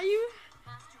know. Why are you?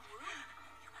 Master Wu?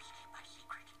 You must keep my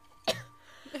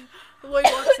secret. Lloyd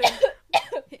walks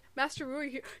in. Master Wu,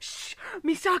 you. Shh,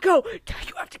 Misako,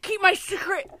 you have to keep my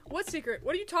secret. What secret?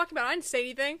 What are you talking about? I didn't say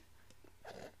anything.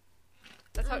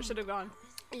 That's how it should have gone.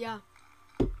 Yeah.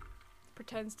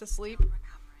 Pretends to sleep. So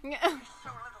little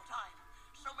time.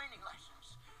 So many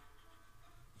lessons.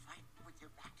 Fight with your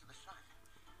back to the sun.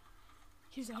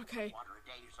 He's not okay. Water a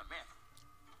day is a myth.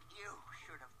 You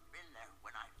should have been there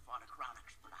when I fought a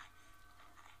Chronix, but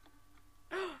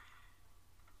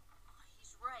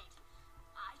He's right.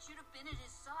 I should have been at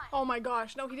his side. Oh my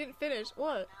gosh, no, he didn't finish.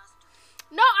 What? Master.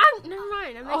 No, never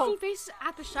mind. I'm Oh. making faces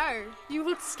at the Shire. You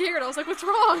looked scared. I was like, what's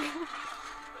wrong?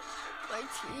 My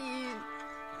teeth.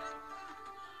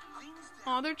 Things that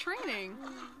Oh, they're training.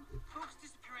 folks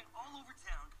disappearing all over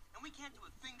town, and we can't do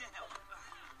a thing to help.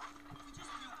 We just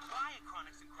knew why a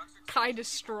Chronix and Crux are Kai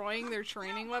destroying their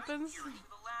training weapons. here for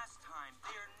the last time.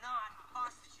 They are not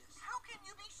hostages. How can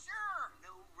you be sure?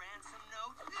 No ransom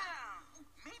note?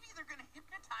 Maybe they're gonna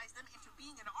hypnotize them into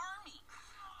being an army.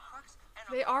 Crux and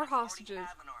They are Chronix hostages. already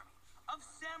have an army of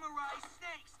samurai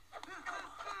snakes.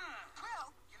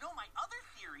 Well, you know my other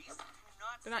theories.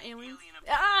 They're not aliens?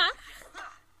 Ah!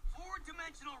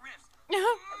 Four-dimensional rifts.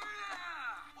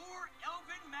 Or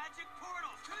elven magic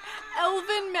portals.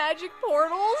 Elven magic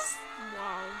portals?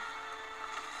 Wow.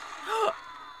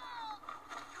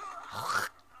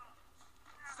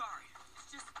 Sorry, it's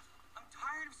just I'm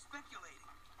tired of speculating.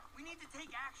 We need to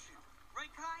take action,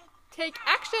 right, Kai? Take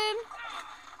action!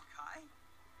 Kai,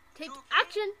 Take You okay?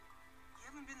 action. you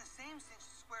haven't been the same since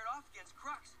you squared off against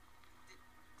Crux. Did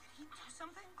he do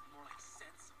something? More like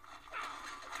said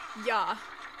something. Yeah.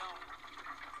 No,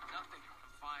 nothing.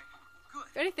 I'm fine. Good.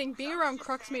 If anything, being around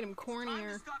Crux made him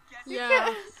cornier. Time to stop guessing Yeah.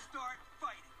 and start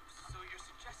fighting. So you're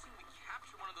suggesting we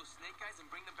capture one of those snake guys and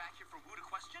bring them back here for Wu to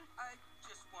question? I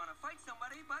just want to fight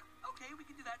somebody, but okay, we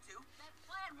can do that too. That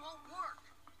plan won't work.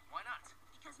 Why not?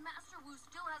 Because Master Wu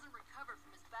still hasn't recovered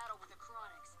from his battle with the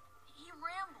Chronix. He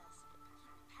rambles.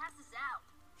 He passes out.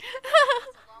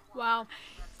 It's a lot more Wow. hard than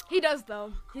that's all. He does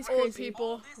though. He's Old crazy.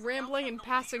 people rambling and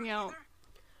passing out.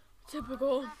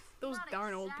 Typical. Those Not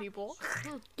darn old exactly people.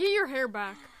 true. Get your hair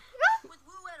back. With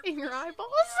Wu out of In your commission,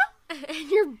 eyeballs? And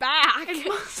your back.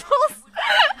 Muscles.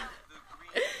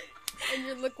 And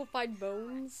your liquefied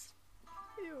bones.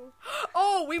 Ew.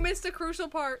 Oh, we missed a crucial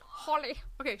part. Holly.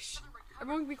 Okay, shh. hasn't recovered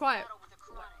Everyone from be his quiet. battle with the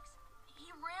Chronix. He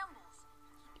rambles.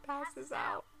 Passes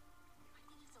out. I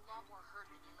think he's a lot more hurt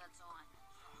than he lets on.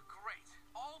 Great.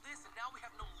 All this and now we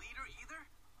have no leader either?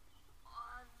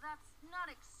 That's not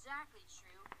exactly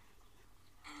true.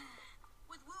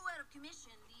 With Wu out of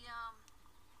commission, the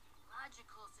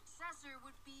logical successor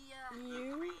would be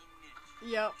You? Green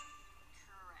Ninja. Yep.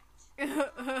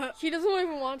 correct. He doesn't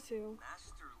even want to.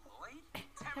 Master Lloyd?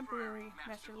 Temporary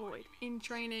Master Lloyd in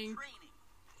training. Training.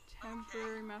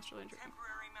 Temporary Master Lloyd in training.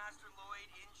 Temporary Master Lloyd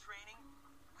in training.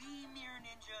 We, Mirror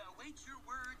Ninja, await your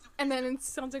words of And then in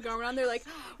Sons of Garmadon, they're like,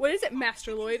 what is it,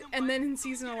 Master Lloyd? And then in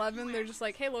season 11, they're just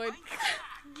like, hey, Lloyd.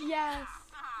 Yes.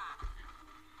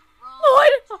 Wrong.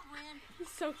 Lloyd! Brandon. He's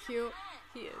so cute.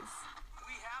 He is.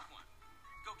 We have one.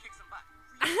 Go kick some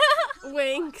butt.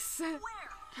 Winks. Where?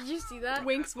 Did you see that?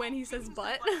 Winks when he says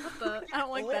butt. I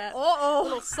don't like that. Oh.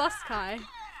 Little sus Kai.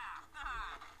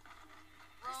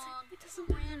 Wrong. It doesn't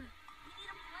matter. We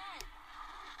need a plan.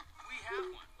 We have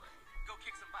one. Go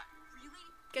kick some butt. Really?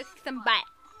 Get some butt.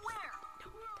 Where?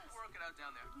 Work it out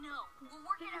down there. No, we'll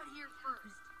work it out here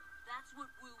first. That's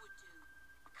what Wu would do.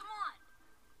 Come on.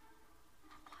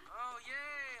 Oh,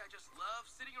 yay. I just love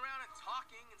sitting around and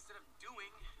talking instead of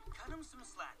doing. cut him some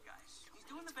slack, guys. He's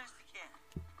doing the best he can.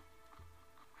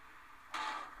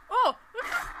 Oh!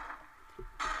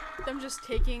 Them just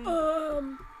taking...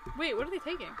 Wait, what are they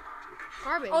taking?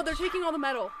 Garbage. Oh, they're taking all the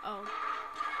metal. Oh.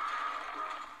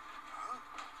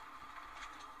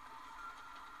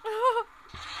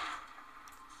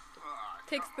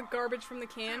 Takes the garbage from the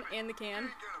can and the can.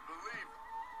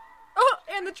 Oh,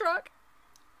 and the truck.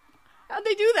 How'd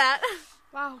they do that?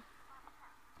 Wow.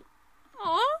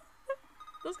 Aw.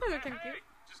 Those guys are kind of Hey, cute.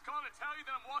 just calling to tell you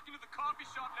that I'm walking to the coffee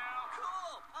shop now.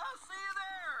 Cool. I'll see you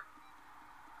there.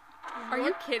 Are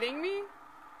you kidding me?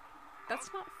 That's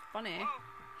not funny. Whoa,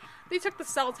 They took the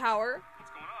cell tower.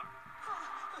 what's going on?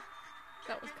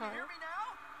 That was Can you hear Kyle. me now?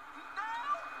 No!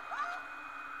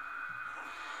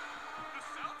 The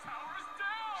cell tower is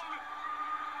down!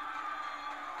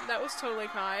 That was totally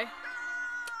Kai.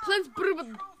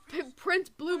 Prince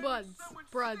Blue Buds.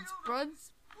 Buds?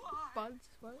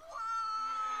 What?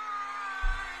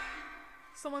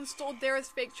 Someone stole Dara's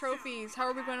fake trophies. How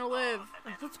are we going to live?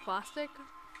 That's plastic.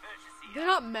 Courtesy They're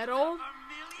not metal.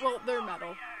 Well, they're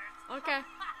metal. Okay.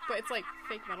 But it's like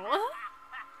fake metal. All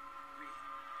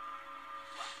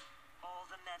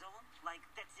the metal? Like,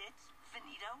 that's it?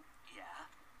 Finito? Yeah.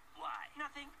 Why?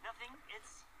 Nothing.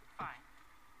 It's fine.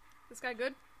 This guy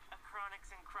good?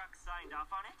 Chronix and Crux signed off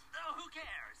on it? Oh, who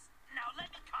cares? Now let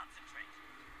me concentrate.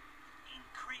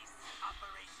 Increase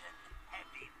Operation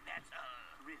Heavy Metal.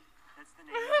 Really? That's the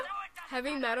name? No, it doesn't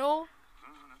Heavy matter. metal.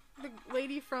 The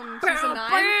lady from Bam, season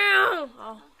 9? bam!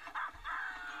 Oh.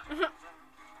 Someone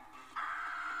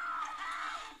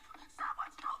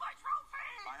stole my trophy!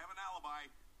 I have an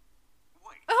alibi.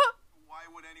 Wait, why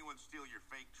would anyone steal your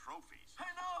fake trophies?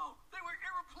 I know! They were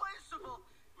irreplaceable!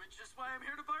 Which is why I'm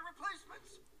here to buy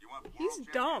replacements. You want He's world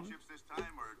dumb. championships this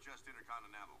time or just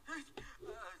intercontinental?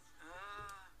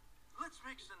 Let's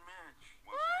mix and match.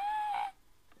 What's that?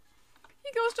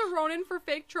 He goes to Ronin for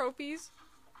fake trophies.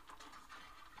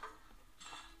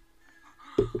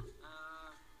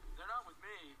 They're not with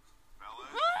me. Fellas,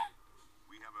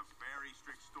 we have a very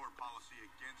strict store policy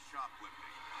against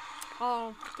shoplifting.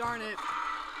 Oh, darn it.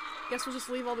 Guess we'll just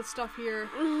leave all this stuff here.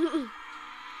 Hey, those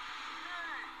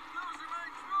are my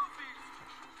trophies!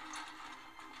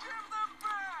 Give them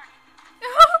back!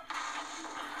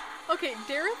 Okay,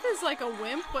 Dareth is like a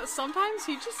wimp, but sometimes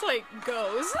he just like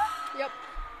goes. Yep.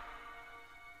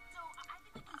 So I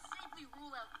think we can safely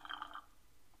rule out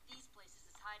these places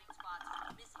as hiding spots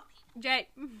for missing people. Jay.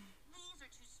 These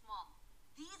are too small.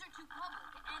 These are too public,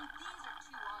 and these are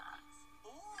too obvious.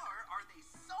 Or are they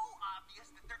so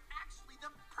obvious that they're actually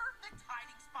the perfect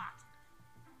hiding spot?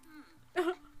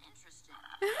 Interesting.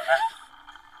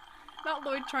 Not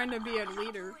Lloyd trying to be a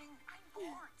leader. I'm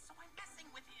bored, so I'm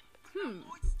messing with him.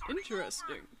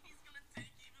 Interesting. He's gonna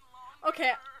take even longer.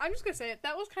 Okay, I'm just gonna say it.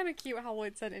 That was kind of cute how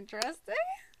Lloyd said interesting.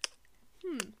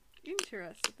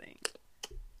 Interesting.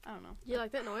 I don't know. You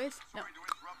like that noise? No. Sorry to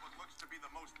interrupt what looks to be the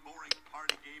most boring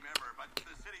party game ever, but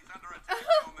the city's under attack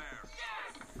down there.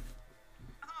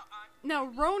 Now,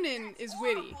 Ronin is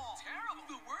witty. Terrible.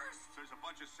 The worst. There's a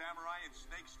bunch of samurai and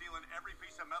snakes stealing every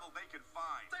piece of metal they could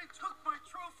find. They took my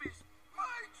trophies!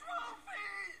 My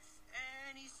trophies!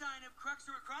 Any sign of Crux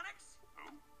or Acronics?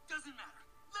 Who? Doesn't matter.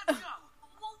 Let's go.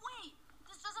 Well, wait.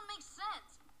 This doesn't make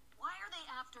sense. Why are they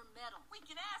after metal? We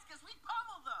can ask as we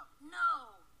pummel them.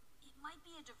 No. It might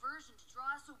be a diversion to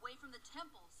draw us away from the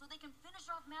temple so they can finish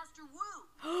off Master Wu.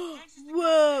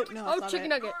 Whoa! No, Oh, that's not chicken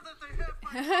it. nugget. Or that they have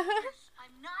my trophies!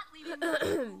 I'm not leaving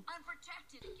you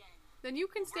unprotected again. Then you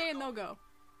can stay and they'll go.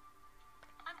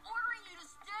 I'm ordering you to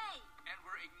stay. And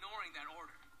we're ignoring that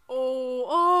order.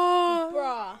 Oh,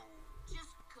 Bruh.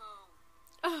 Just go.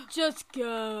 Just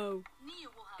go. Nia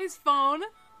will have his phone.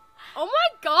 Oh my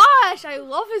gosh, I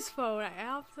love his phone. I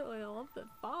absolutely love the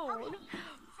phone.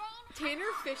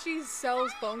 Tanner Fishy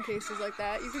sells phone cases like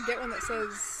that. You could get one that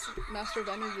says Master of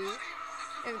Energy,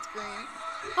 and it's green.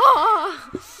 Oh,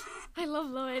 I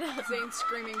love Lloyd. Zane's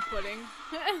screaming pudding.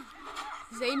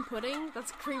 Zane Pudding?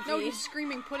 That's creepy. No, he's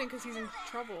screaming pudding because he's in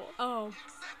trouble. Oh.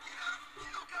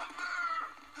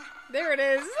 There it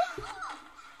is. Or maybe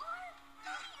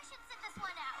you should sit this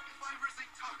one out. Fiber zinc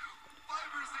taco!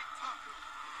 Fiber zinc taco!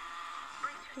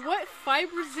 What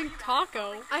fiber zinc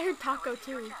taco? I heard taco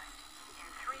too. In 3, 2,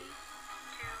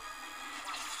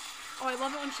 1. Oh, I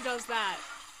love it when she does that.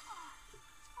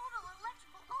 Total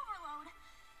electrical overload.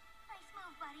 Nice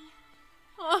move, buddy.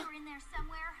 Oh, You're in there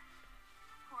somewhere.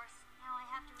 Of course, now I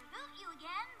have to reboot you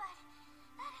again, but...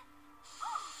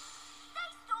 Oh, they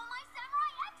stole my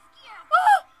Samurai X gear!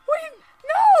 wait,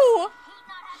 no! Hate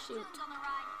not having Shoot. tunes on the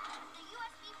ride. The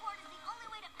USB port is the only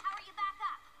way to power you back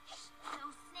up.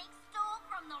 Those snakes stole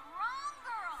from the wrong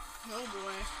girl. Oh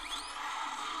boy.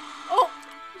 Oh,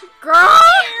 Girl!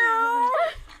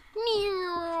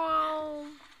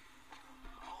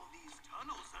 All these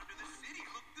tunnels under the city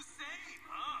look the same,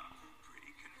 huh?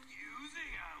 Pretty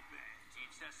confusing, I'll bet.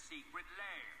 It's a secret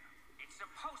lair. It's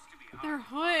supposed to be they're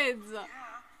hard. hoods. Yeah,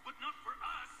 but not for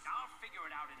us. I'll figure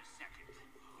it out in a second.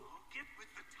 Get with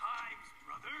the times,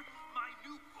 brother. My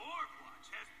new Borg watch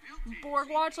has built-in Borg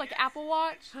Watch, like Apple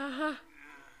Watch.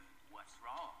 What's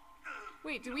wrong?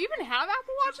 Wait, do we even have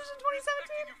Apple Watches in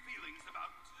Respecting your feelings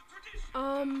about tradition.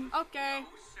 2017? Okay.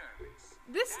 No service.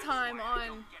 This time Why I on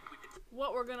don't get with it.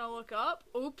 what we're gonna look up.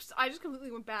 Oops, I just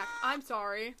completely went back. I'm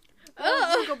sorry.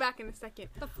 We'll go back in a second.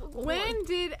 When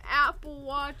did Apple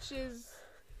Watches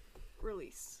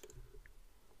release?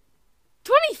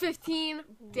 2015.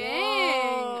 Dang!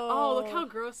 Oh, look Whoa. how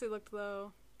gross they looked,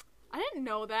 though. I didn't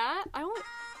know that. I only.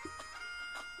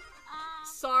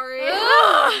 Sorry.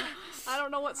 I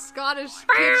don't know what Scottish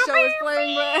kid show is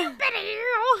playing, but.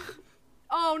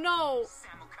 Oh no!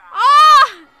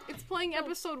 Ah! It's playing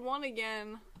episode 1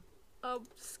 again.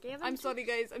 Scavengers? I'm sorry,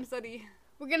 guys. I'm sorry.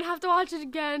 We're gonna have to watch it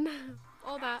again.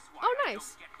 All that. Why Oh, I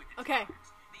nice. don't get with the Okay.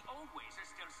 times. The old ways are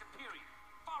still superior.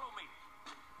 Follow me.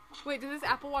 Wait, did this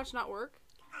Apple Watch not work?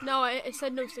 No, it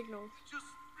said no signal. Just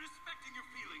respecting your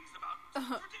feelings about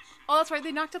tradition. Oh, that's right.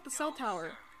 They knocked out the cell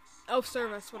tower. Oh,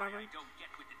 service, whatever. Why I don't get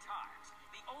with the times.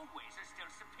 The old ways are still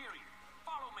superior.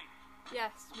 Follow me.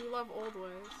 Yes, we love old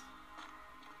ways.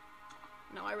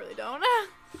 No, I really don't.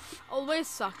 Always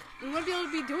suck. We wouldn't be able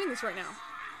to be doing this right now.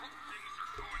 Things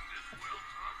are going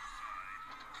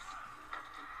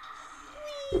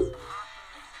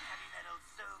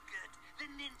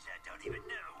don't even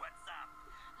know what's up.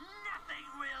 Nothing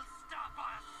will stop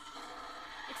us.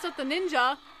 Except the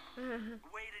ninja.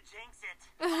 Way to jinx it.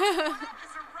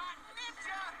 Officer Rotten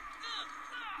Ninja!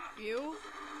 You?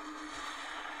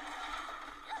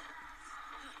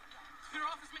 Clear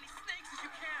off as many snakes as you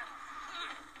can.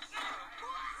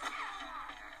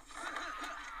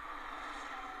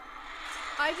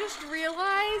 I just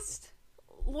realized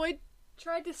Lloyd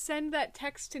tried to send that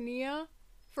text to Nia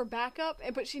for backup,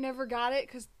 but she never got it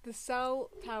because the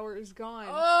cell tower is gone.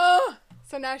 Oh,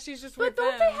 So now she's just but with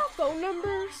don't them. they have phone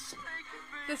numbers?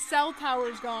 The cell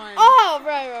tower's gone. Oh,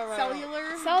 right.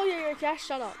 Cellular? Cellular, yeah,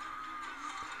 shut up.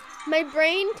 My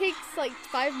brain takes like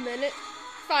 5 minutes.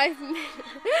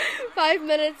 5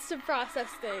 minutes to process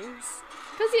things.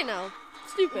 Because, you know,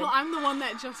 stupid. Well, I'm the one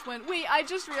that just went, wait, I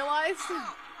just realized.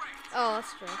 Oh,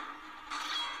 that's true.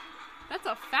 That's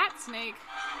a fat snake.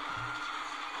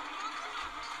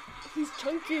 He's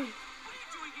chunky. What are you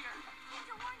doing here? Need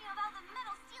to warn you about the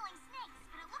metal-stealing snakes,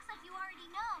 but it looks like you already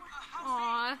know.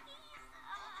 Aw.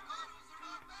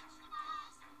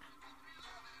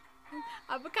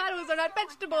 Avocados are not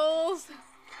vegetables.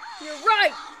 You're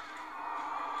right.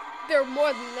 They're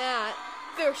more than that.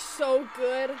 They're so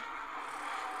good.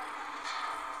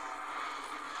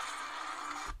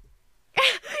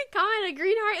 Comment a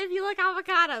green heart if you like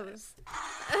avocados.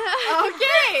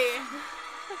 Okay.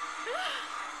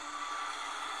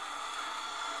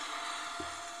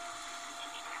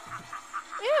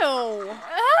 Ew.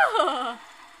 Ugh.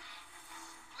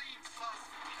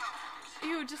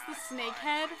 Ew, just the snake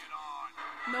head.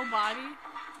 No body.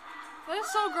 That is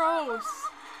so gross.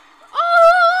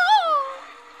 Oh!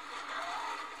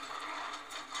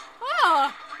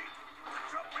 Ah.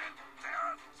 Jump in,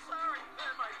 Tara. Sorry,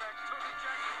 my back totally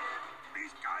jacked again.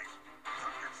 These guys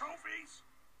took your trophies.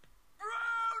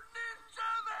 Brown Ninja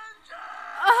Avenger!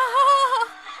 Ah.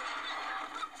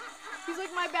 He's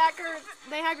like, my back hurts.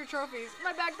 They have your trophies.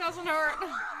 My back doesn't hurt. My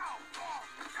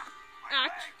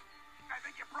Ouch. leg. I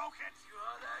think you broke it.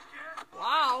 Got that, kid?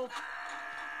 Wow.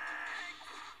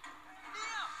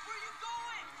 Nia, where you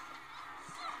going?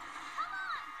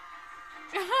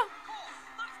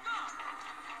 Let's go!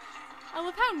 I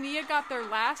love how Nia got there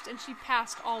last and she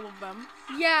passed all of them.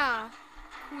 Yeah.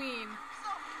 Queen.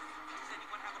 So, does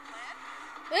anyone have a plan?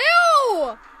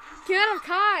 Ew! Get out of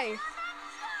Kai.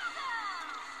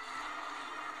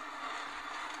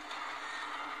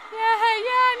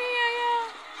 Yeah, Nia, yeah.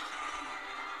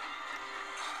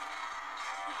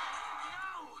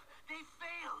 No, they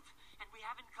failed, and we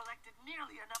haven't collected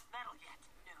nearly enough metal yet.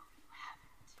 No, you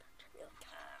haven't.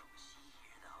 Was she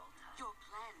here the whole time? Your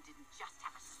plan didn't just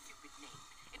have a stupid name.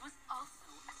 It was also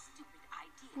a stupid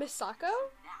idea. Misako?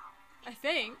 Now, I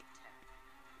think.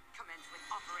 commence with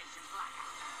Operation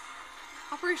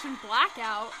Blackout. Operation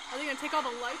Blackout? Are they gonna take all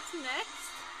the lights next?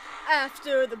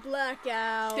 After the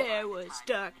blackout. There was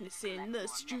darkness in the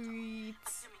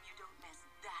streets. Assuming you don't mess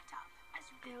that up, as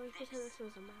you I did always pretend this. this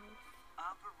was a mouth.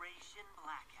 Operation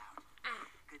Blackout.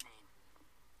 Good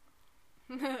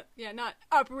name. Yeah, not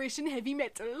Operation Heavy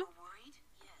Metal. You're worried?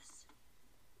 Yes.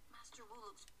 Master Wu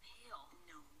looks pale.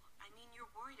 No, I mean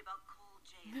you're worried about Cole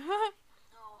J.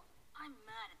 No, I'm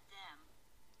mad at them.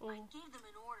 I gave them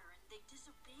an order and they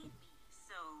disobeyed me.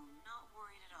 So, not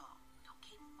worried at all.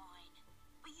 Okay, fine.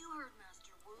 But you heard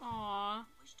Master Wu. Aw.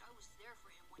 Wished I was there for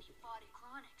him when he fought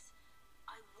Chronix.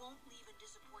 I won't leave and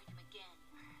disappoint him again.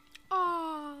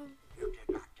 Aw. You did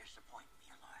not disappoint me,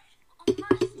 Lloyd. Oh,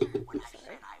 Master. When I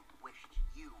said I wished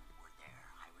you were there,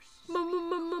 I was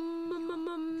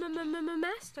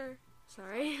Master.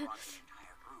 Sorry. across the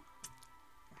entire group.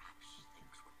 Perhaps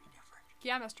things would be different.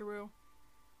 Yeah, Mr. Wu.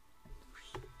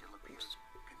 You still appear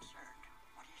concerned.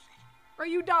 What is it? Are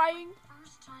you dying?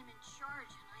 First time in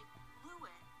charge and I blew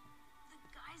it. The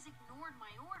guys ignored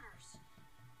my orders.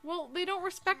 Well, they don't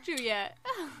respect you yet.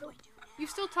 What do I do now? You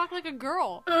still talk like a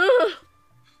girl. Ugh.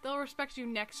 They'll respect you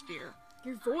next year.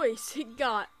 Your voice, it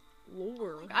got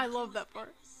lower. I love that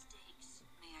part. Mistakes.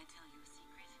 May I tell you a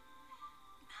secret?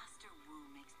 Master Wu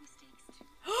makes mistakes too.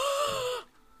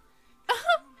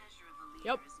 True measure of a leader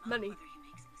Yep, is not money. whether he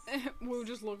makes mistakes, Wu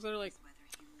just looks at her like, it's whether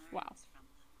he learns wow. from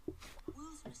them.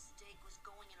 Wu's mistake was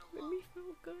going it Made alone. me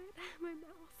feel good. My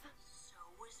mouth. So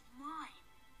was mine.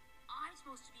 I'm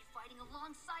supposed to be fighting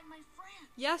alongside my friends.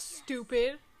 yes,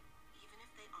 stupid. Even if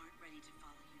they aren't ready to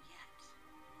follow you yet.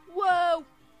 Whoa!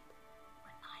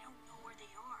 But I don't know where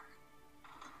they are.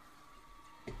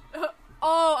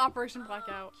 Oh, Operation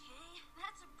Blackout. Okay,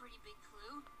 that's a pretty big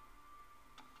clue.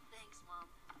 Thanks, Mom.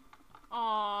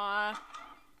 Aw.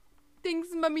 Thanks,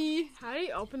 Mummy. How do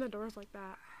you open the doors like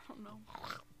that? I don't know.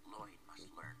 Lloyd must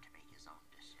learn to make his own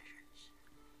decisions.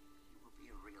 He will be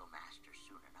a real master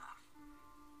soon enough.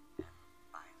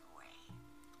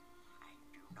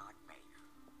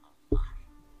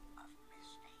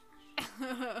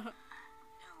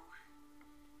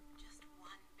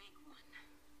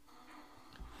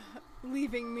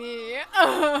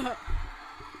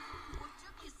 What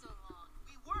took you so long?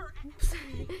 We were.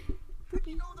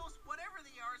 You know, those whatever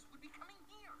they are would be coming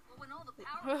here. Well, when all the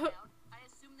power went out, I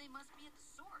assumed they must be at the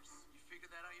source. You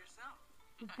figured that out yourself.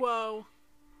 Whoa.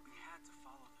 We had to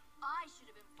follow them. I should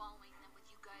have been following them with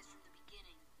you guys from the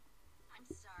beginning. I'm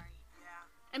sorry. Yeah.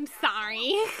 I'm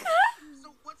sorry.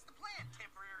 So what's the plan,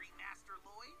 temporary Master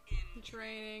Lloyd? In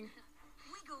Training.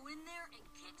 We go in there and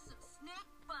kick some snake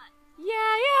butt.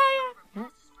 Yeah. Whatever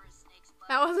passes for a snake's butt.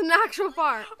 That was an actual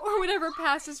part. Or whatever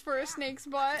passes for a snake's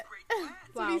butt. great plan.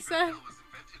 That's what he said. was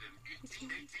invented in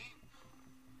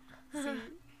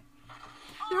 1818.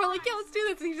 They were like, yeah, let's do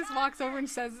this. And he just walks over and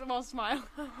says it while smiling.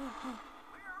 Where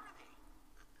are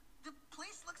they? The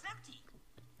place looks empty.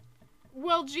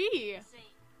 Well, gee. Say,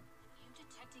 you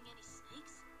detecting any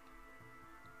snakes?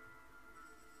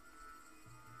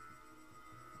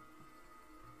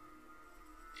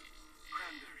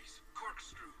 Cranberries,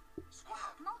 corkscrew, swab.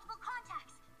 Multiple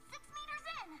contacts. 6 meters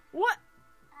in. What?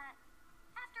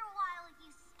 After a while,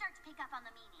 you start to pick up on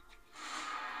the meaning.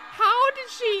 How did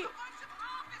she... Bunch of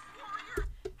office warriors.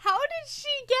 How did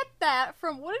she get that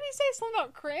from... What did he say? Something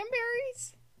about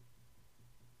cranberries?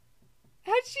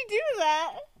 How'd she do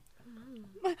that?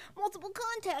 Multiple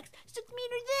contacts. 6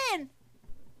 meters in.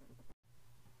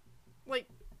 Like,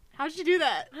 how'd she do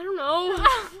that? I don't know. Literally.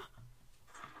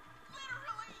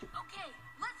 Okay,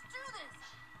 let's do this.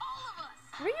 All of us.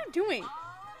 What are you doing? All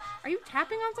of us. Are you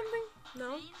tapping on something?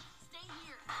 No. Zane, stay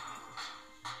here.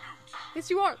 Yes,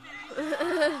 you are.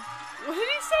 What did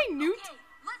he say? Newt? Okay,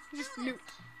 let's do Just this. newt.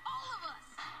 All of us.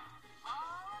 All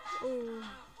of us. Oh.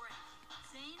 Break.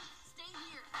 Zane, stay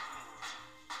here.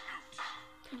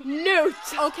 Newt.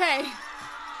 Okay.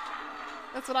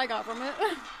 That's what I got from it.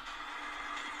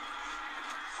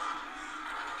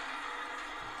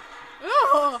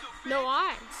 Oh, No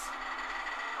eyes.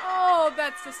 oh,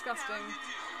 that's disgusting.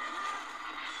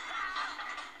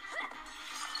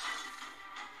 A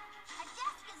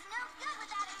desk is no good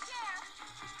without a chair.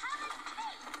 How does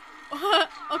space?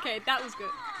 Okay, that was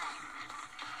good. I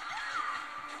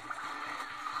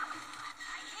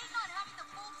hate not having the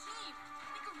full team.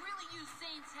 We could really use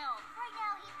Zane's help. Right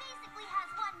now, he basically has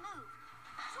one move.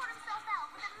 Sort himself out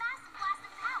with a massive blast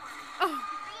of power. Oh, He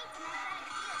creates a magnetic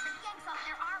field that yanks off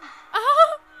their armor.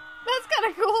 oh that's kind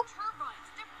of cool. Turbines.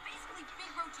 They're basically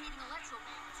big rotating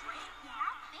electromagnet, right?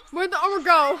 Yeah, basically. Where'd the armor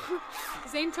go?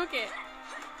 Zane took it.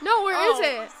 No, where is Oh.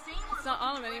 it? Zane was It's not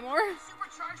on him looking anymore. to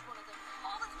supercharge one of them.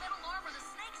 All this metal armor the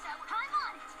snakes have. I'm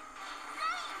on it.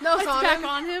 Zane! No, it's It's on back him.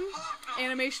 on him.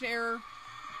 Animation error. We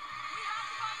have to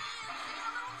find you in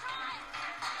a little time.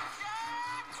 Now,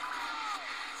 Zane! Now!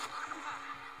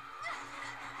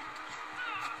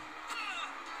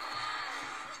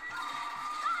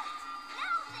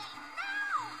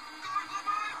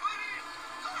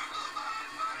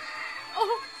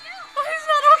 Oh, he's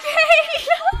not okay. He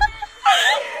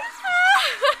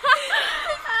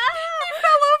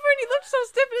fell over and he looked so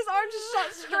stiff and his arm just shot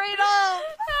straight up.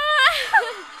 I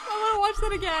want to watch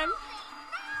that again.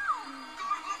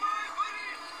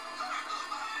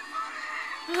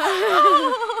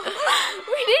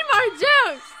 We need more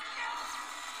jokes.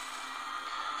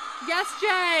 Yes,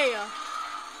 Jay.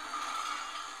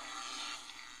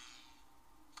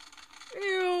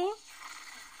 Ew.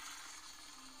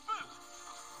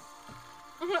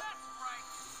 That's right.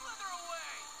 Slither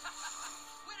away.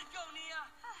 Way to go, Nia.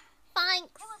 Thanks.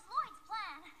 It was Lloyd's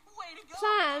plan. Way to go,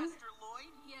 Plan? Master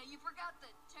Lloyd. Yeah, you forgot the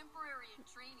temporary and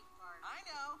training part. I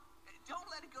know. Don't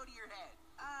let it go to your head.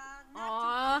 Aw.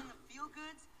 Not to feel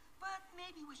goods, but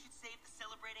maybe we should save the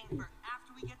celebrating for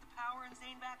after we get the power and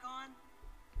Zane back on.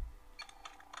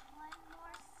 One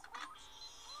more switch.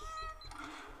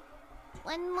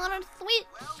 One more sweet.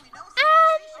 Well, we know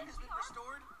civilization has been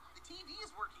restored. The TV is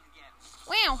working again.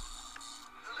 Wow.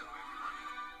 Hello,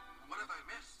 everyone. What have I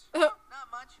missed? Not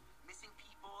much. Missing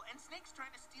people and snakes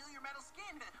trying to steal your metal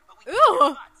skin. But we Ew.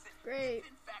 can't have butts. Great. If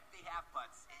in fact they have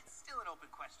butts, it's still an open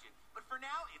question. But for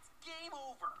now, it's game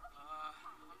over.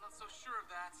 I'm not so sure of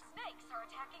that. Snakes are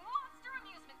attacking Monster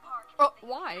Amusement Park. Oh,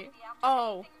 why?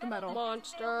 Oh, the metal.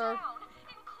 Monster.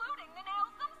 Including the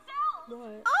nails themselves.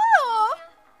 What? Oh!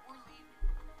 We're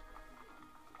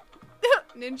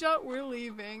leaving. Ninja, we're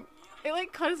leaving. It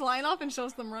like cut his line off and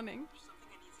shows them running. There's something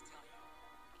I need to tell you.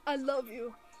 I love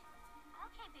you.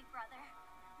 Okay, big brother.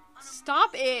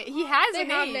 Stop it. He has They a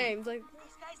have name. names. Like,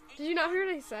 These guys ain't did you not hear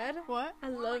what I said? What? I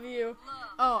love you.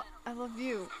 Oh, I love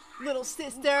you, little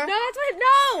sister. No, that's what.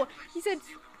 No. He said,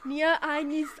 Nia, I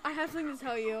have something to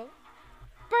tell you.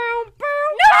 Boom,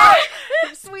 boom. No!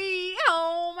 Sweet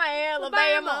home Alabama.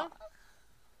 Alabama.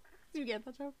 Did you get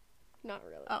that joke? Not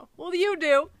really. Oh, well, you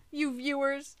do. you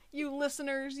viewers, you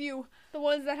listeners, you... The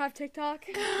ones that have TikTok.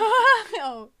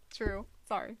 Oh, true.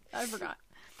 Sorry, I forgot.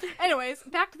 Anyways,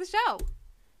 back to the show.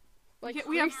 Like,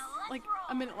 We have, Now let's like, roll.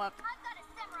 a minute left. I've got a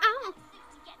samurai Ow. axe suit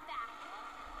to get back.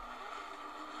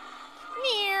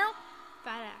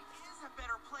 Fat axe. Here's a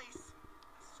better place.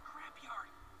 A scrapyard.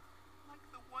 Like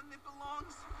the one that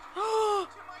belongs Oh,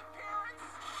 to my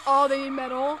parents. they need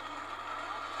metal.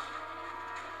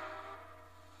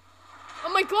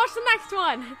 Oh my gosh, the next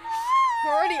one.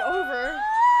 We're already over.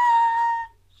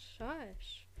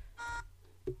 Shush.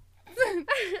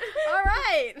 All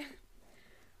right.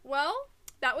 Well,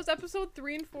 that was episode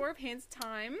 3 and 4 of Hands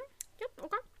Time. Yep,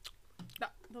 okay.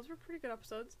 Those were pretty good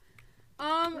episodes.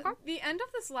 The end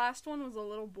of this last one was a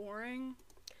little boring.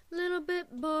 Little bit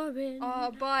boring.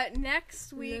 But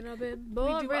next week Little bit we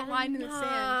boring. do a line in the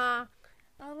sand.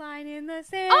 A line in the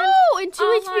sand. Oh, in 2 A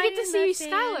weeks we line get to in see the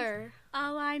sand. Skylar.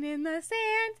 A line in the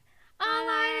sand. A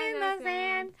line in the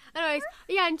sand. Anyways,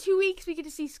 yeah, in 2 weeks we get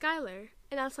to see Skylar.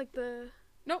 And that's like the...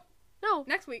 Nope. No.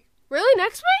 Next week. Really?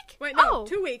 Next week? Wait, no. Oh.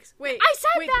 2 weeks. Wait. I said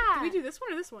wait, that. Did we do this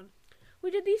one or this one? We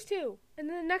did these two. And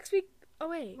then next week... Oh,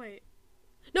 wait. Wait.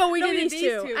 No, we No, did these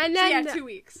two. And So, then... yeah, 2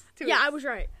 weeks. 2 yeah, weeks. I was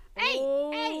right. Hey,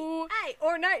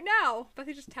 or night now.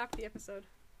 Bethy just tapped the episode.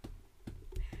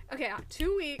 Okay,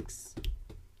 2 weeks.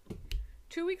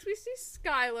 2 weeks we see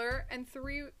Skylar, and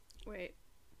 3... Wait.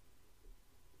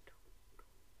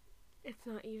 It's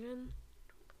not even.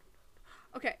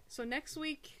 Okay, so next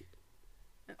week...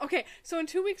 Okay, so in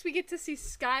 2 weeks we get to see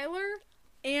Skylar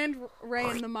and Ray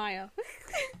and the Maya.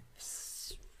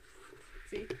 See?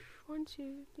 1,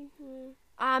 2, 3,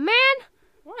 4. Man!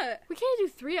 What? We can't do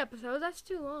 3 episodes. That's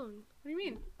too long. What do you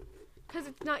mean? Because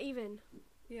it's not even.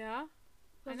 Yeah,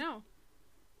 I know.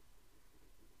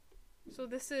 So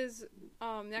this is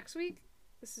next week.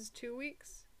 This is 2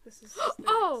 weeks. This is 3 weeks.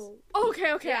 Oh!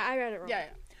 Okay. Yeah. I got it wrong. Yeah.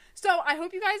 So I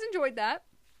hope you guys enjoyed that.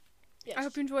 Yes. I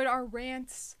hope you enjoyed our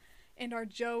rants and our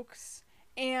jokes.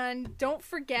 And don't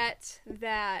forget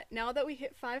that now that we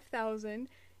hit 5,000,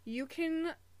 you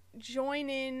can join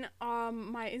in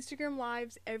my Instagram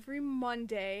lives every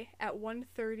Monday at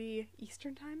 1:30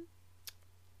 Eastern time.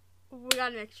 We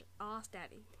gotta make sure. Ask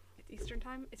Daddy. It's Eastern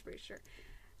time? It's pretty sure.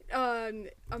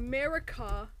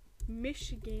 America,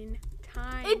 Michigan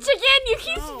time. It's again! You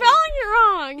keep No. spelling it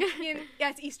wrong! Yeah,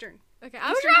 it's Eastern. Okay, I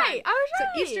was Eastern right! time. I was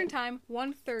right! So Eastern time,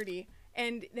 1:30.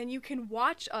 And then you can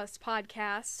watch us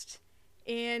podcast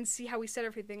and see how we set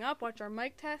everything up, watch our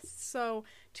mic tests. So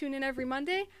tune in every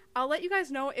Monday. I'll let you guys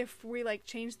know if we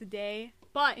change the day,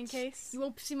 But in case. you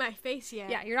won't see my face yet.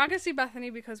 Yeah, you're not gonna see Bethany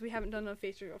because we haven't done a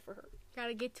face reveal for her.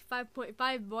 Gotta get to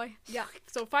 5.5, boy. Yeah.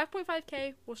 So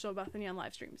 5.5K will show Bethany on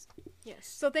live streams. Yes.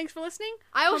 So thanks for listening.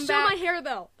 I will Come show back. my hair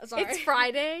though. Sorry. It's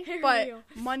Friday, Hair but reveal.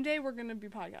 Monday we're gonna be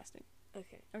podcasting.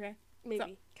 Okay. Okay.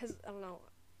 Maybe. Because I don't know.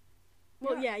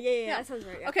 Well, Yeah. yeah. That sounds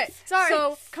right. Yeah. Okay. Sorry.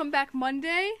 So come back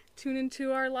Monday. Tune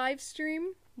into our live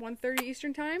stream, 1:30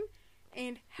 Eastern time,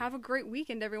 and have a great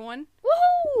weekend, everyone.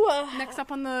 Woohoo! Next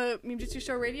up on the Meme Jutsu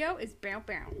Show Radio is Bow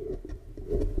Bow.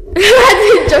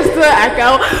 Just the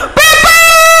echo.